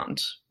drop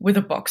around with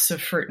a box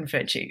of fruit and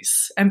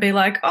veggies and be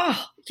like,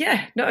 oh,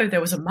 yeah, no,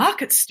 there was a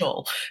market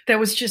stall. There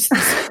was just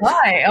this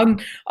guy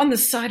on the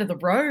side of the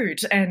road.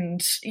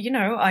 And,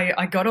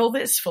 I got all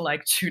this for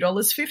like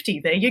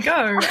 $2.50. There you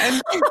go.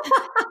 And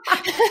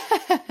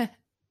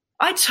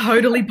I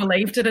totally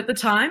believed it at the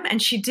time,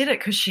 and she did it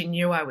because she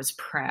knew I was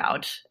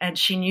proud and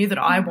she knew that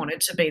I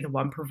wanted to be the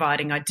one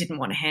providing. I didn't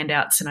want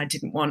handouts and I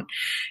didn't want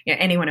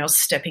anyone else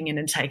stepping in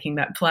and taking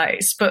that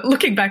place. But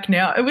looking back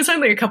now, it was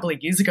only a couple of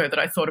years ago that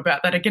I thought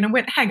about that again and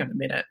went, hang on a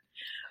minute.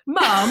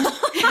 Mum,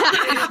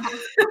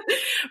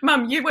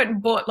 Mum, you went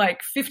and bought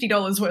like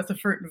 $50 worth of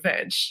fruit and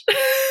veg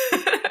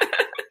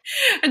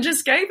and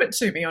just gave it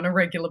to me on a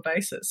regular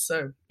basis.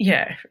 So,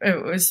 yeah,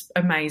 it was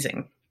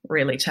amazing,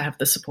 really, to have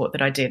the support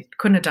that I did.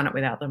 Couldn't have done it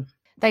without them.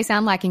 They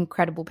sound like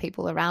incredible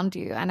people around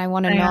you. And I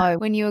want to know,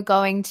 when you were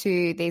going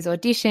to these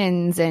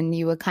auditions and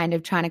you were kind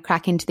of trying to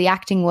crack into the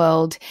acting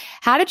world,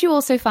 how did you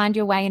also find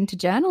your way into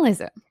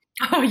journalism?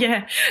 Oh,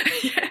 yeah.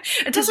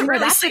 It doesn't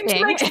really seem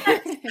to make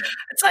sense.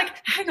 It's like,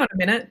 hang on a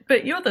minute,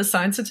 but you're the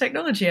science and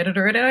technology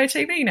editor at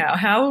NITV now.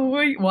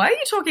 Why are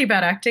you talking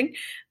about acting?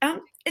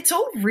 It's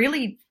all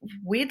really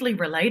weirdly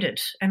related,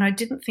 and I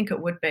didn't think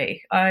it would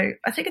be. I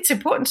think it's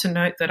important to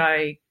note that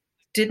I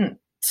didn't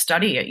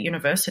study at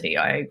university.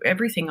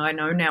 Everything I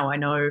know now, I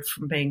know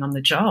from being on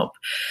the job.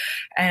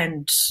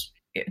 And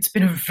it's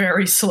been a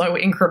very slow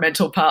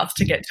incremental path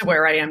to get to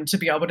where I am to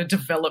be able to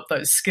develop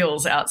those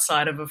skills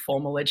outside of a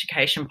formal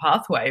education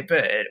pathway,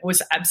 but it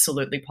was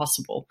absolutely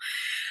possible.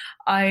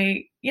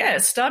 I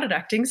started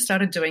acting,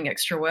 started doing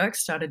extra work,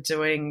 started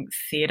doing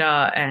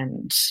theatre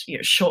and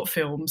short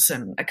films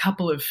and a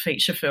couple of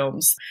feature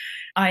films.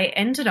 I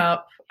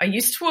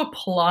used to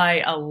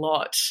apply a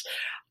lot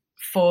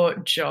for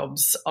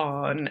jobs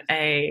on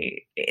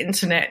a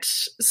internet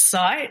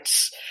site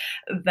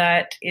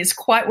that is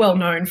quite well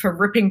known for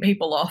ripping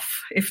people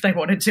off if they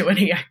want to do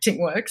any acting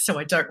work, so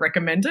I don't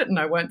recommend it and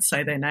I won't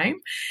say their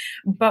name.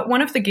 But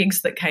one of the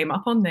gigs that came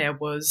up on there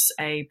was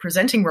a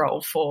presenting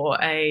role for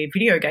a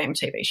video game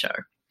TV show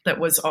that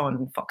was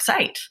on Fox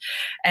 8.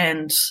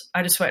 And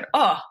I just went,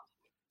 oh,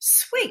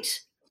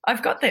 sweet,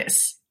 I've got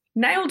this.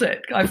 Nailed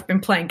it. I've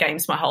been playing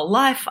games my whole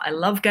life. I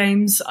love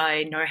games.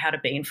 I know how to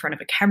be in front of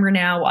a camera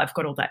now. I've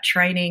got all that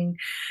training.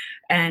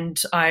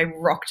 And I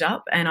rocked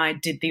up and I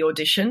did the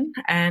audition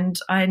and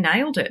I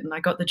nailed it and I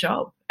got the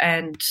job.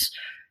 And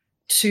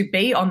to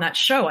be on that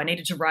show, I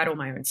needed to write all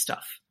my own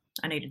stuff.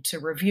 I needed to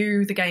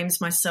review the games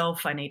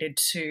myself. I needed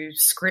to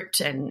script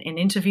and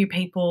interview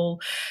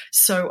people.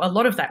 So a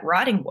lot of that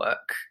writing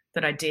work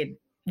that I did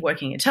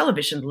working in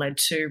television led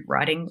to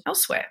writing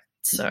elsewhere.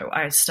 So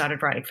I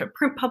started writing for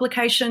print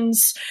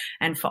publications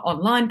and for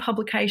online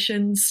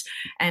publications,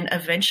 and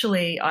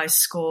eventually I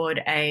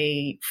scored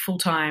a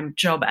full-time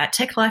job at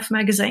Tech Life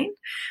magazine,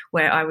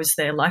 where I was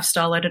their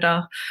lifestyle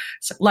editor.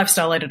 So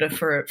lifestyle editor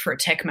for a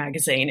tech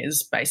magazine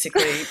is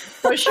basically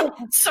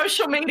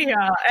social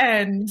media,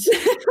 and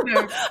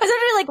I was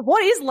actually like,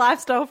 what is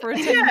lifestyle for a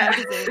tech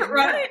magazine?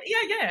 Right?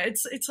 Yeah.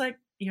 It's like,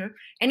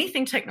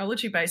 anything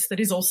technology based that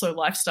is also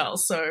lifestyle.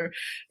 So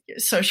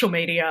social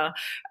media,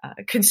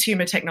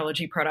 consumer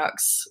technology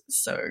products.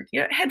 So,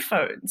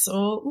 headphones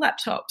or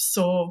laptops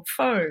or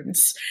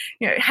phones,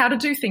 how to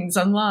do things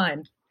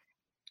online.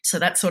 So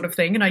that sort of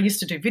thing. And I used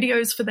to do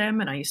videos for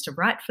them and I used to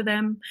write for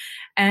them.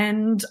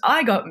 And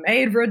I got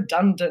made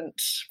redundant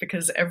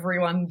because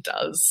everyone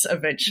does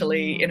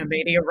eventually in a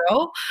media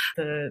role.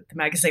 The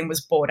magazine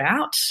was bought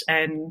out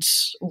and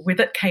with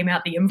it came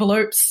out the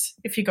envelopes.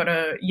 If you got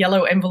a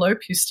yellow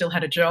envelope, you still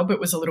had a job. It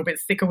was a little bit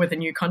thicker with a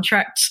new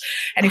contract.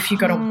 And if you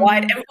got a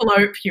white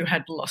envelope, you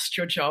had lost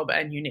your job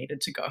and you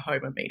needed to go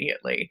home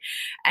immediately.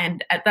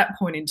 And at that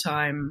point in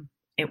time,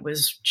 it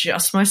was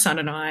just my son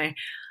and I.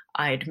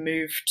 I'd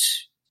moved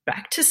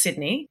back to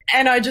Sydney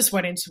and I just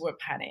went into a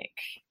panic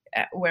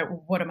where,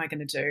 what am I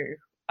going to do?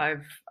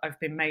 I've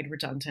been made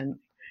redundant.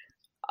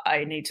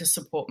 I need to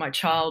support my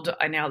child.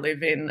 I now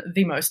live in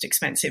the most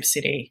expensive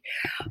city.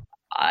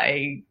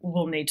 I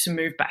will need to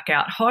move back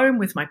out home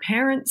with my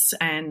parents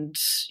and,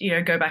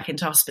 go back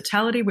into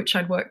hospitality, which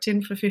I'd worked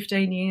in for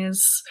 15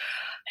 years.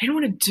 I didn't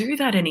want to do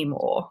that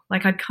anymore.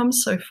 Like, I'd come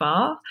so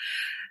far,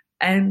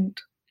 and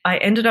I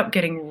ended up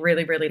getting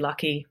really, really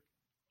lucky.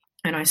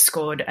 And I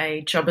scored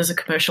a job as a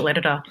commercial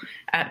editor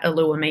at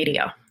Allure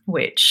Media,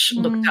 which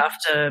looked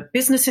after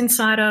Business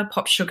Insider,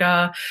 Pop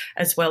Sugar,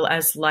 as well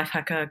as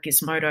Lifehacker,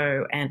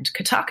 Gizmodo, and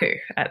Kotaku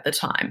at the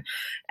time.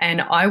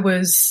 And I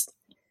was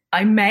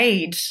I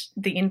made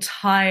the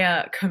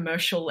entire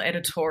commercial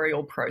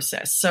editorial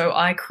process. So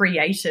I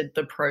created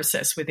the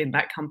process within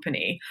that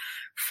company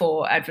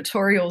for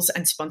advertorials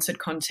and sponsored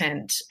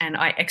content, and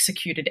I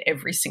executed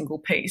every single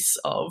piece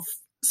of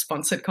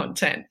sponsored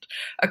content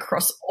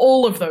across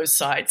all of those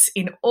sites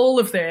in all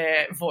of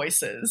their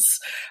voices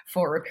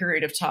for a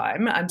period of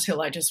time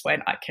until I just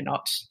went, I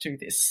cannot do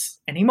this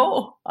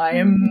anymore. I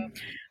am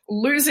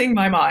losing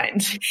my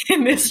mind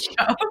in this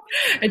job.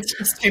 It's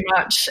just too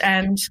much.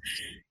 And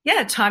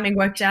yeah, timing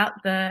worked out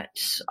that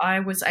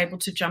I was able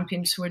to jump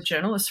into a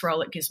journalist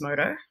role at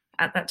Gizmodo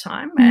at that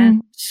time.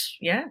 And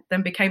yeah,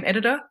 then became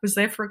editor, was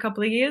there for a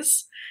couple of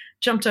years,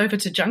 jumped over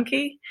to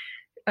Junkee,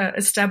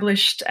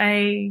 established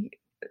a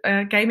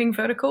gaming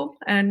vertical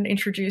and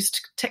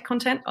introduced tech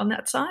content on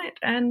that site,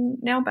 and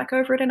now I'm back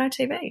over at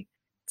NITV.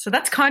 So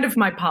that's kind of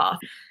my path.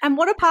 And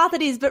what a path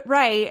it is. But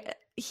Ray,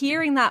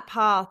 hearing that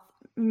path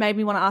made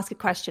me want to ask a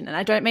question. And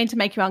I don't mean to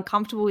make you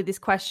uncomfortable with this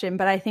question,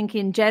 but I think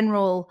in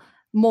general,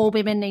 more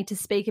women need to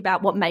speak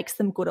about what makes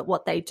them good at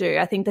what they do.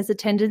 I think there's a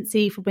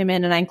tendency for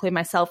women, and I include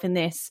myself in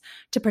this,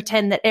 to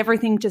pretend that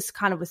everything just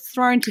kind of was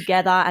thrown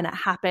together and it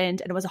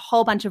happened and it was a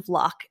whole bunch of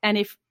luck. And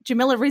if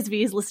Jamila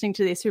Rizvi is listening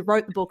to this, who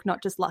wrote the book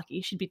Not Just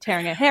Lucky, she'd be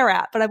tearing her hair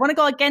out. But I want to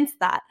go against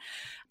that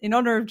in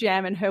honor of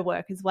Jam and her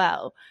work as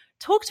well.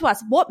 Talk to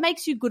us. What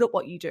makes you good at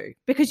what you do?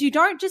 Because you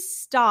don't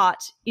just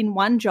start in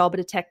one job at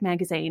a tech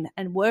magazine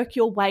and work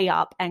your way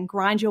up and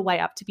grind your way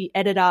up to be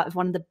editor of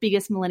one of the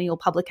biggest millennial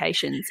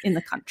publications in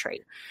the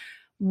country.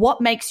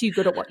 What makes you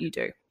good at what you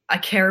do? I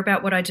care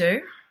about what I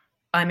do.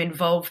 I'm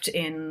involved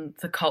in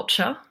the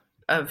culture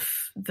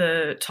of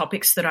the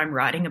topics that I'm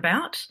writing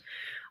about.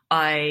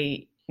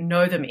 I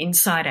know them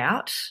inside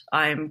out.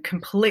 I'm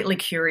completely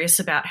curious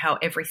about how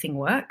everything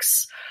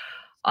works.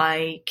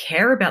 I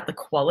care about the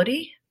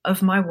quality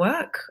of my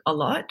work a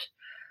lot.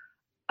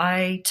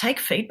 I take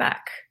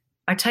feedback.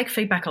 I take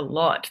feedback a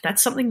lot.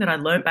 That's something that I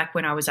learned back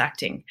when I was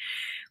acting.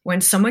 When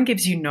someone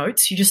gives you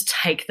notes, you just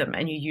take them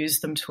and you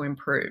use them to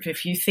improve.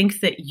 If you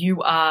think that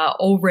you are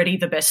already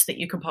the best that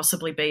you could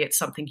possibly be at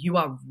something, you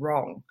are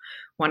wrong.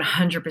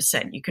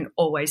 100%. You can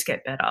always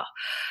get better.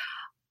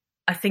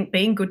 I think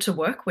being good to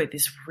work with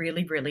is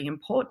really, really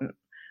important.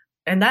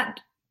 And that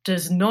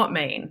does not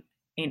mean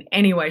in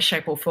any way,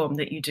 shape, or form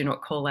that you do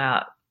not call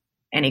out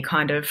any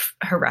kind of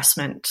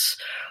harassment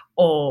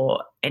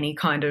or any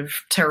kind of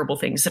terrible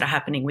things that are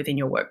happening within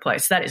your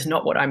workplace. That is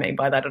not what I mean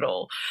by that at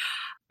all.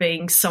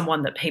 Being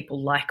someone that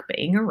people like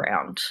being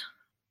around.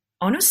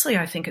 Honestly,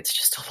 I think it's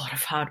just a lot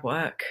of hard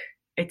work.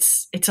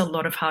 It's a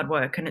lot of hard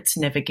work, and it's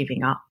never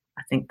giving up.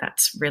 I think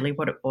that's really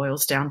what it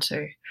boils down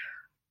to.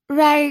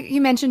 Ray,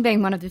 you mentioned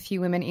being one of the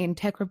few women in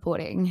tech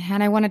reporting,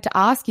 and I wanted to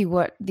ask you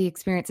what the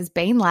experience has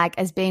been like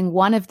as being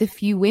one of the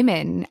few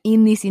women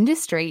in this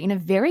industry, in a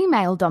very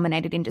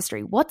male-dominated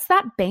industry. What's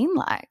that been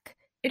like?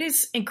 It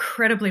is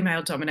incredibly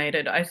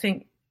male-dominated. I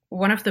think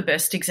one of the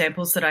best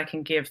examples that I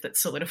can give that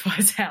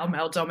solidifies how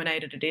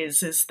male-dominated it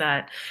is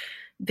that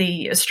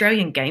the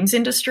Australian games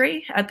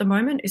industry at the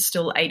moment is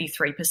still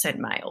 83%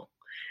 male.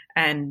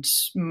 And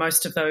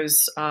most of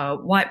those are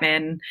white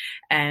men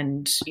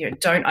and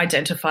don't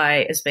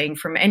identify as being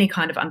from any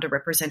kind of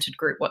underrepresented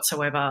group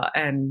whatsoever.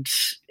 And,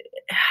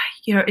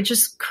 it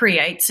just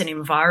creates an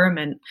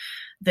environment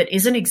that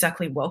isn't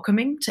exactly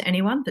welcoming to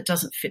anyone that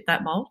doesn't fit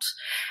that mold.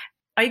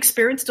 I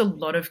experienced a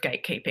lot of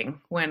gatekeeping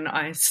when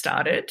I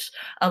started,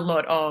 a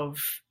lot of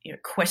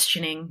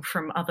questioning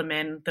from other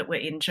men that were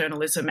in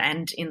journalism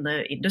and in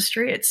the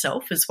industry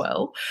itself as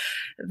well.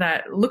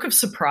 That look of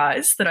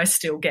surprise that I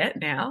still get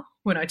now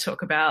when I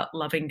talk about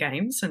loving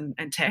games and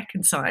tech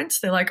and science.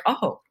 They're like,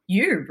 oh,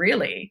 you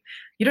really?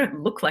 You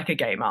don't look like a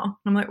gamer.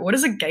 I'm like, what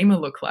does a gamer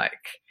look like?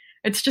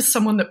 It's just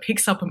someone that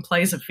picks up and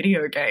plays a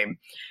video game.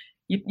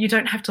 You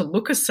don't have to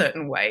look a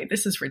certain way.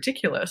 This is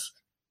ridiculous.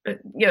 But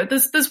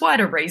there's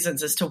wider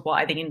reasons as to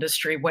why the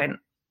industry went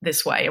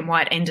this way and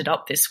why it ended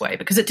up this way,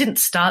 because it didn't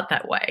start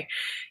that way.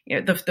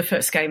 The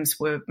first games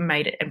were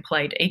made and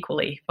played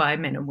equally by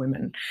men and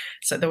women.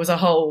 So there was a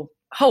whole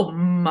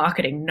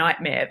marketing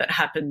nightmare that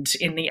happened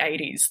in the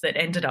 80s that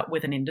ended up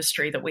with an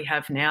industry that we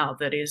have now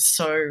that is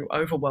so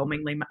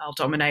overwhelmingly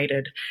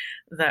male-dominated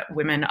that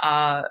women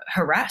are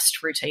harassed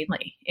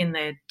routinely in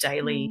their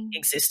daily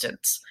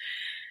existence.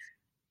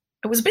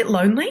 It was a bit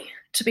lonely,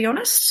 to be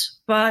honest,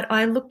 but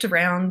I looked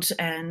around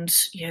and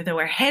there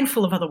were a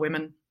handful of other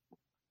women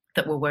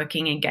that were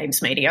working in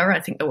games media. I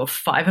think there were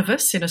 5 of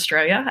us in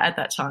Australia at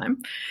that time.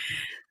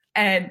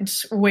 And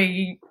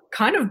we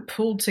kind of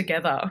pulled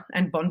together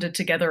and bonded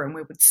together, and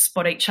we would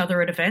spot each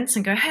other at events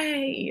and go,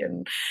 hey,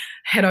 and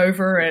head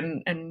over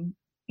and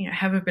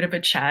have a bit of a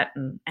chat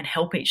and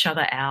help each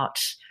other out.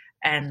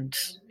 And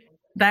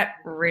that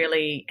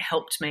really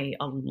helped me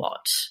a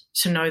lot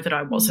to know that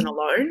I wasn't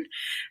alone.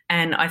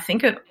 And I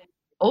think it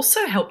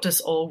also helped us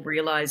all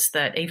realize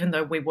that even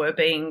though we were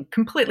being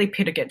completely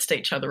pit against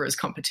each other as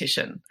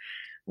competition,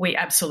 we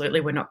absolutely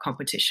were not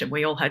competition.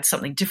 We all had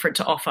something different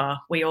to offer.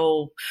 We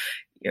all,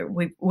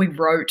 we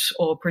wrote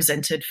or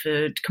presented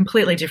for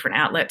completely different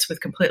outlets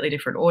with completely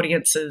different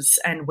audiences,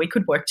 and we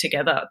could work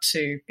together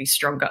to be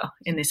stronger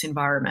in this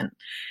environment.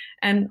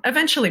 And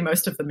eventually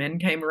most of the men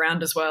came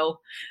around as well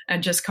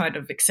and just kind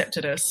of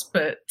accepted us,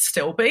 but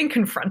still being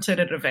confronted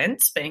at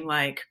events, being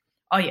like,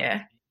 oh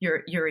yeah,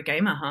 you're a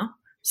gamer, huh?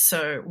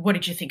 So what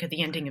did you think of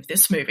the ending of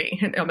this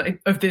movie,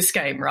 of this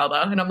game rather?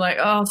 And I'm like,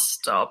 oh,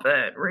 stop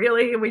it.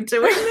 Really? Are we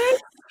doing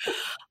this?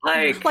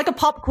 Like a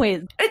pop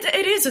quiz.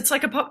 It is. It's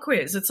like a pop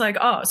quiz. It's like,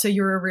 oh, so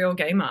you're a real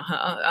gamer,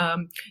 huh?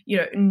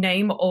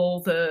 Name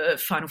all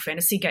the Final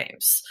Fantasy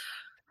games.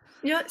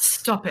 Yeah,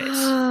 stop it.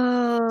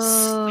 Oh,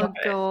 stop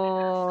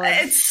God.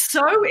 It. It's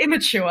so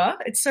immature.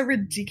 It's so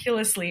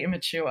ridiculously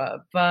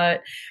immature.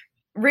 But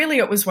really,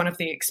 it was one of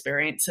the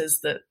experiences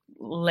that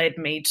led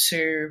me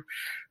to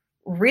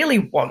really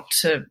want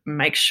to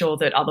make sure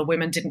that other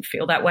women didn't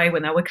feel that way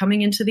when they were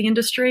coming into the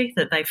industry,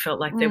 that they felt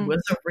like there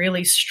was a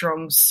really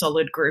strong,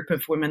 solid group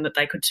of women that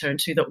they could turn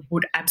to that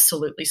would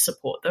absolutely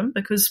support them,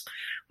 because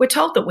we're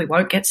told that we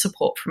won't get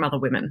support from other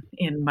women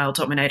in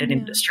male-dominated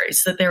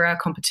industries, that they're our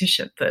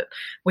competition, that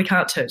we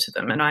can't turn to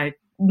them. And I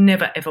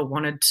never, ever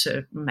wanted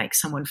to make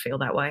someone feel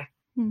that way.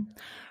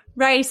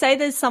 Ray, say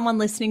there's someone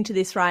listening to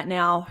this right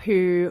now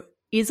who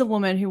is a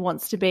woman who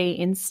wants to be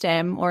in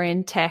STEM or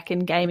in tech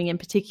and gaming in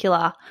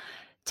particular.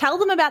 Tell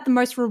them about the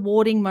most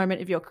rewarding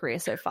moment of your career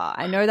so far.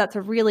 I know that's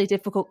a really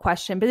difficult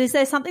question, but is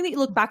there something that you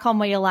look back on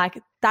where you're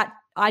like, that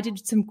I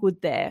did some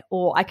good there,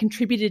 or I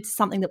contributed to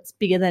something that's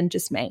bigger than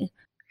just me?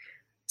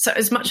 So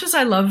as much as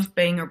I love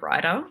being a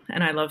writer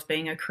and I love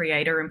being a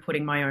creator and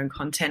putting my own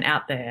content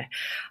out there,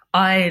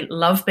 I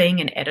love being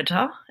an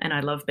editor and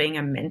I love being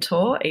a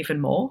mentor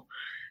even more.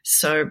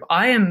 So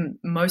I am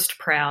most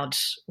proud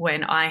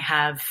when I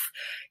have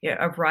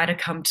a writer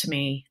come to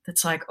me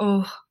that's like,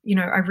 oh,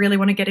 I really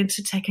want to get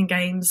into tech and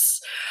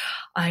games.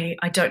 I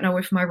don't know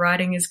if my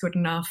writing is good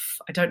enough.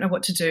 I don't know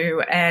what to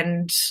do.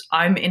 And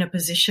I'm in a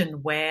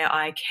position where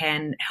I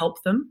can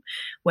help them,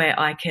 where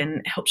I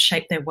can help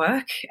shape their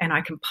work and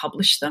I can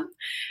publish them.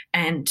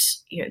 And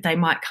they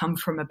might come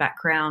from a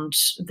background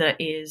that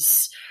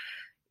is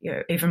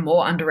even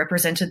more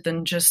underrepresented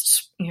than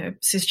just,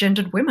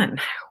 cisgendered women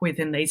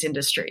within these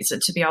industries.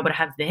 And to be able to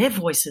have their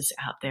voices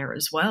out there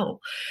as well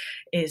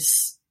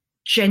is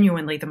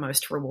genuinely the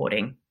most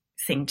rewarding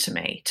thing to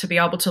me, to be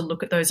able to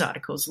look at those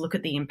articles, look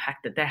at the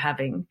impact that they're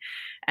having,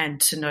 and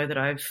to know that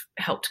I've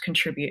helped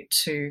contribute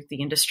to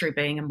the industry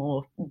being a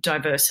more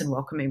diverse and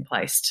welcoming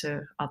place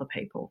to other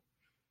people.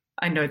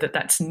 I know that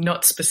that's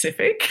not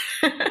specific,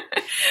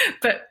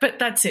 but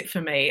that's it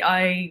for me.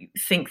 I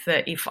think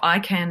that if I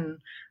can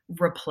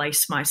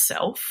replace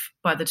myself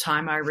by the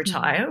time I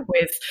retire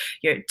with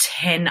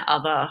 10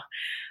 other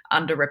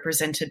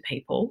underrepresented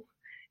people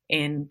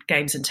in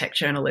games and tech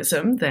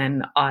journalism,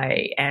 then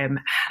I am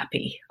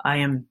happy. I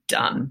am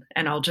done.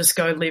 And I'll just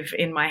go live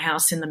in my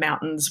house in the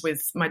mountains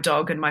with my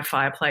dog and my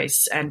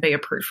fireplace and be a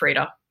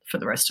proofreader for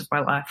the rest of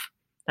my life.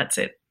 That's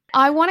it.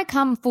 I want to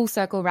come full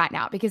circle right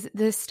now, because at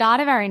the start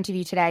of our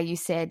interview today, you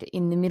said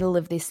in the middle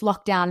of this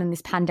lockdown and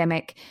this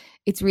pandemic,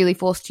 it's really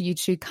forced you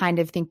to kind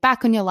of think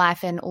back on your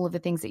life and all of the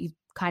things that you've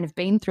kind of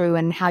been through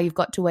and how you've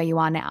got to where you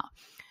are now.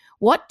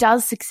 What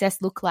does success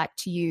look like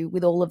to you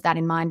with all of that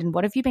in mind? And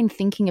what have you been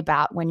thinking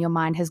about when your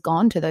mind has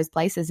gone to those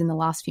places in the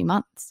last few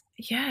months?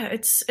 Yeah,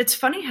 it's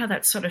funny how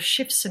that sort of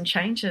shifts and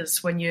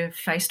changes when you're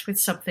faced with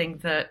something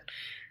that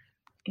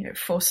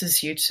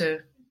forces you to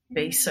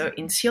be so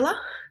insular.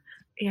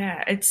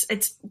 Yeah, it's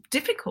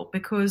difficult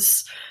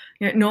because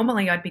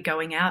normally I'd be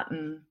going out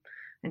and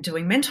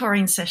doing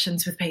mentoring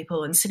sessions with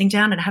people and sitting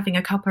down and having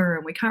a cuppa,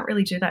 and we can't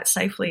really do that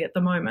safely at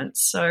the moment.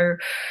 So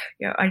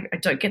I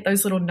don't get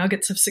those little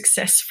nuggets of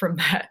success from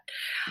that.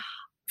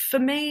 For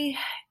me,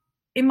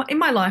 in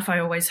my life, I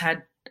always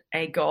had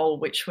a goal,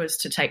 which was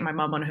to take my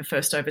mum on her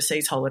first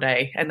overseas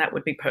holiday, and that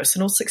would be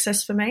personal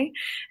success for me.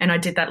 And I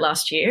did that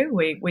last year.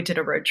 We did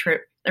a road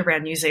trip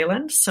around New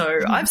Zealand. So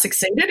I've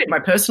succeeded in my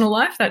personal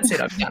life. That's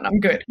it. I'm done. I'm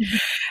good.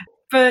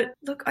 But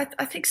look,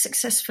 I think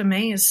success for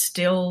me is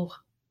still,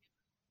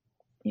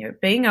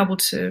 being able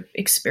to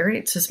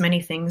experience as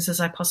many things as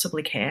I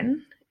possibly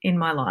can in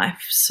my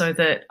life, so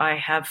that I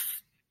have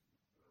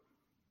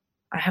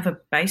a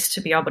base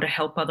to be able to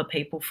help other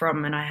people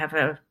from, and I have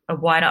a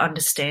wider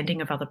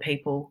understanding of other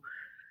people,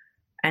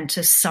 and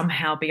to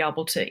somehow be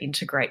able to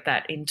integrate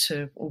that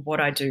into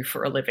what I do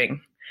for a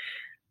living.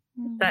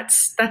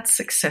 That's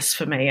success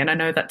for me. And I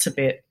know that's a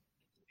bit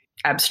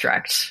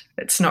abstract.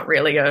 It's not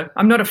really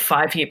I'm not a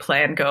 5-year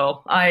plan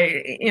girl.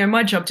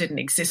 My job didn't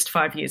exist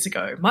 5 years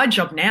ago. My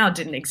job now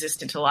didn't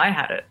exist until I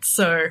had it.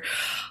 So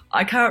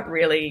I can't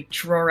really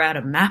draw out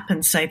a map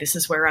and say this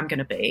is where I'm going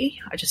to be.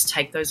 I just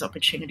take those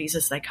opportunities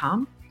as they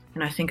come.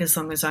 And I think as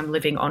long as I'm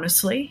living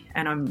honestly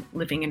and I'm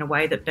living in a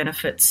way that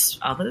benefits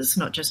others,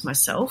 not just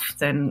myself,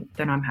 then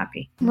I'm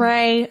happy.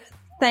 Ray,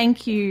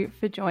 thank you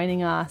for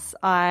joining us.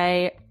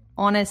 I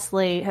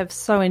honestly have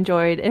so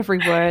enjoyed every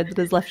word that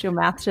has left your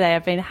mouth today.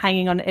 I've been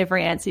hanging on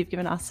every answer you've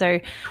given us.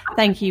 So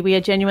thank you. We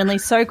are genuinely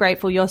so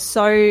grateful. You're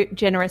so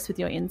generous with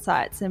your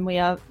insights, and we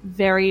are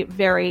very,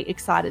 very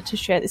excited to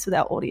share this with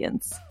our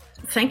audience.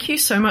 Thank you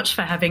so much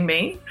for having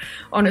me.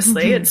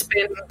 Honestly,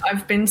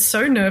 I've been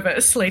so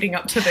nervous leading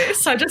up to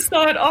this. I just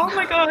thought, oh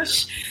my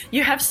gosh,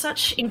 you have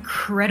such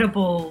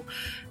incredible,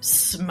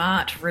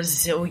 smart,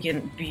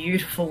 resilient,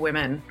 beautiful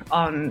women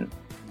on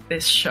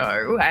this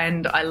show,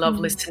 and I love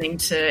listening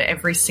to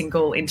every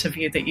single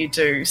interview that you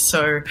do.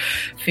 So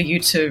for you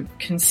to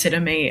consider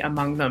me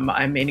among them,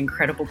 I'm in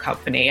incredible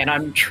company, and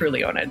I'm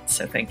truly honoured.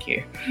 So thank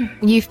you.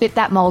 You fit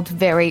that mould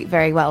very,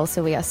 very well.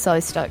 So we are so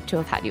stoked to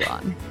have had you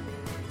on.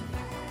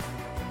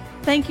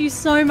 Thank you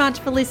so much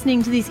for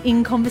listening to this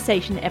In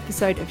Conversation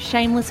episode of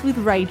Shameless with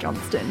Rae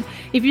Johnston.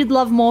 If you'd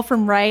love more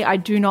from Rae, I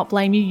do not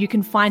blame you. You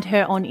can find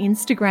her on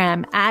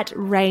Instagram at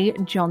Rae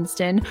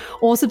Johnston,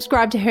 or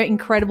subscribe to her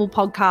incredible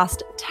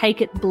podcast,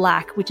 Take It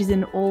Black, which is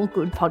in all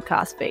good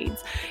podcast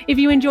feeds. If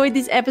you enjoyed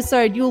this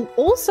episode, you'll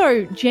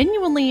also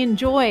genuinely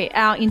enjoy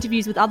our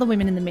interviews with other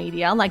women in the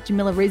media like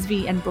Jamila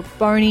Rizvi and Brooke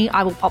Boney.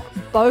 I will pop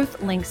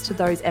both links to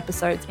those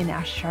episodes in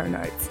our show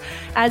notes.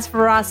 As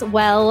for us,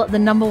 well, the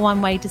number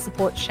one way to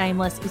support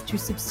Shameless is to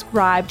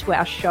subscribe to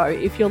our show.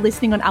 If you're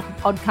listening on Apple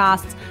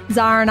Podcasts,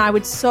 Zara and I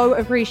would so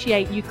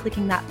appreciate you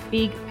clicking that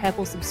big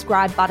purple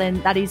subscribe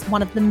button. That is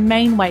one of the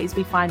main ways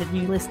we find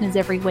new listeners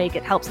every week.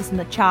 It helps us in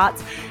the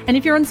charts. And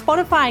if you're on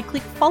Spotify,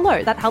 click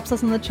follow. That helps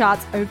us in the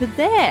charts over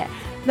there.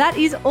 That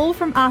is all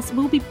from us.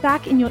 We'll be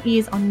back in your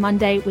ears on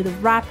Monday with a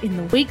wrap in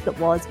the week that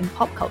was in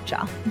pop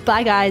culture.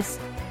 Bye, guys.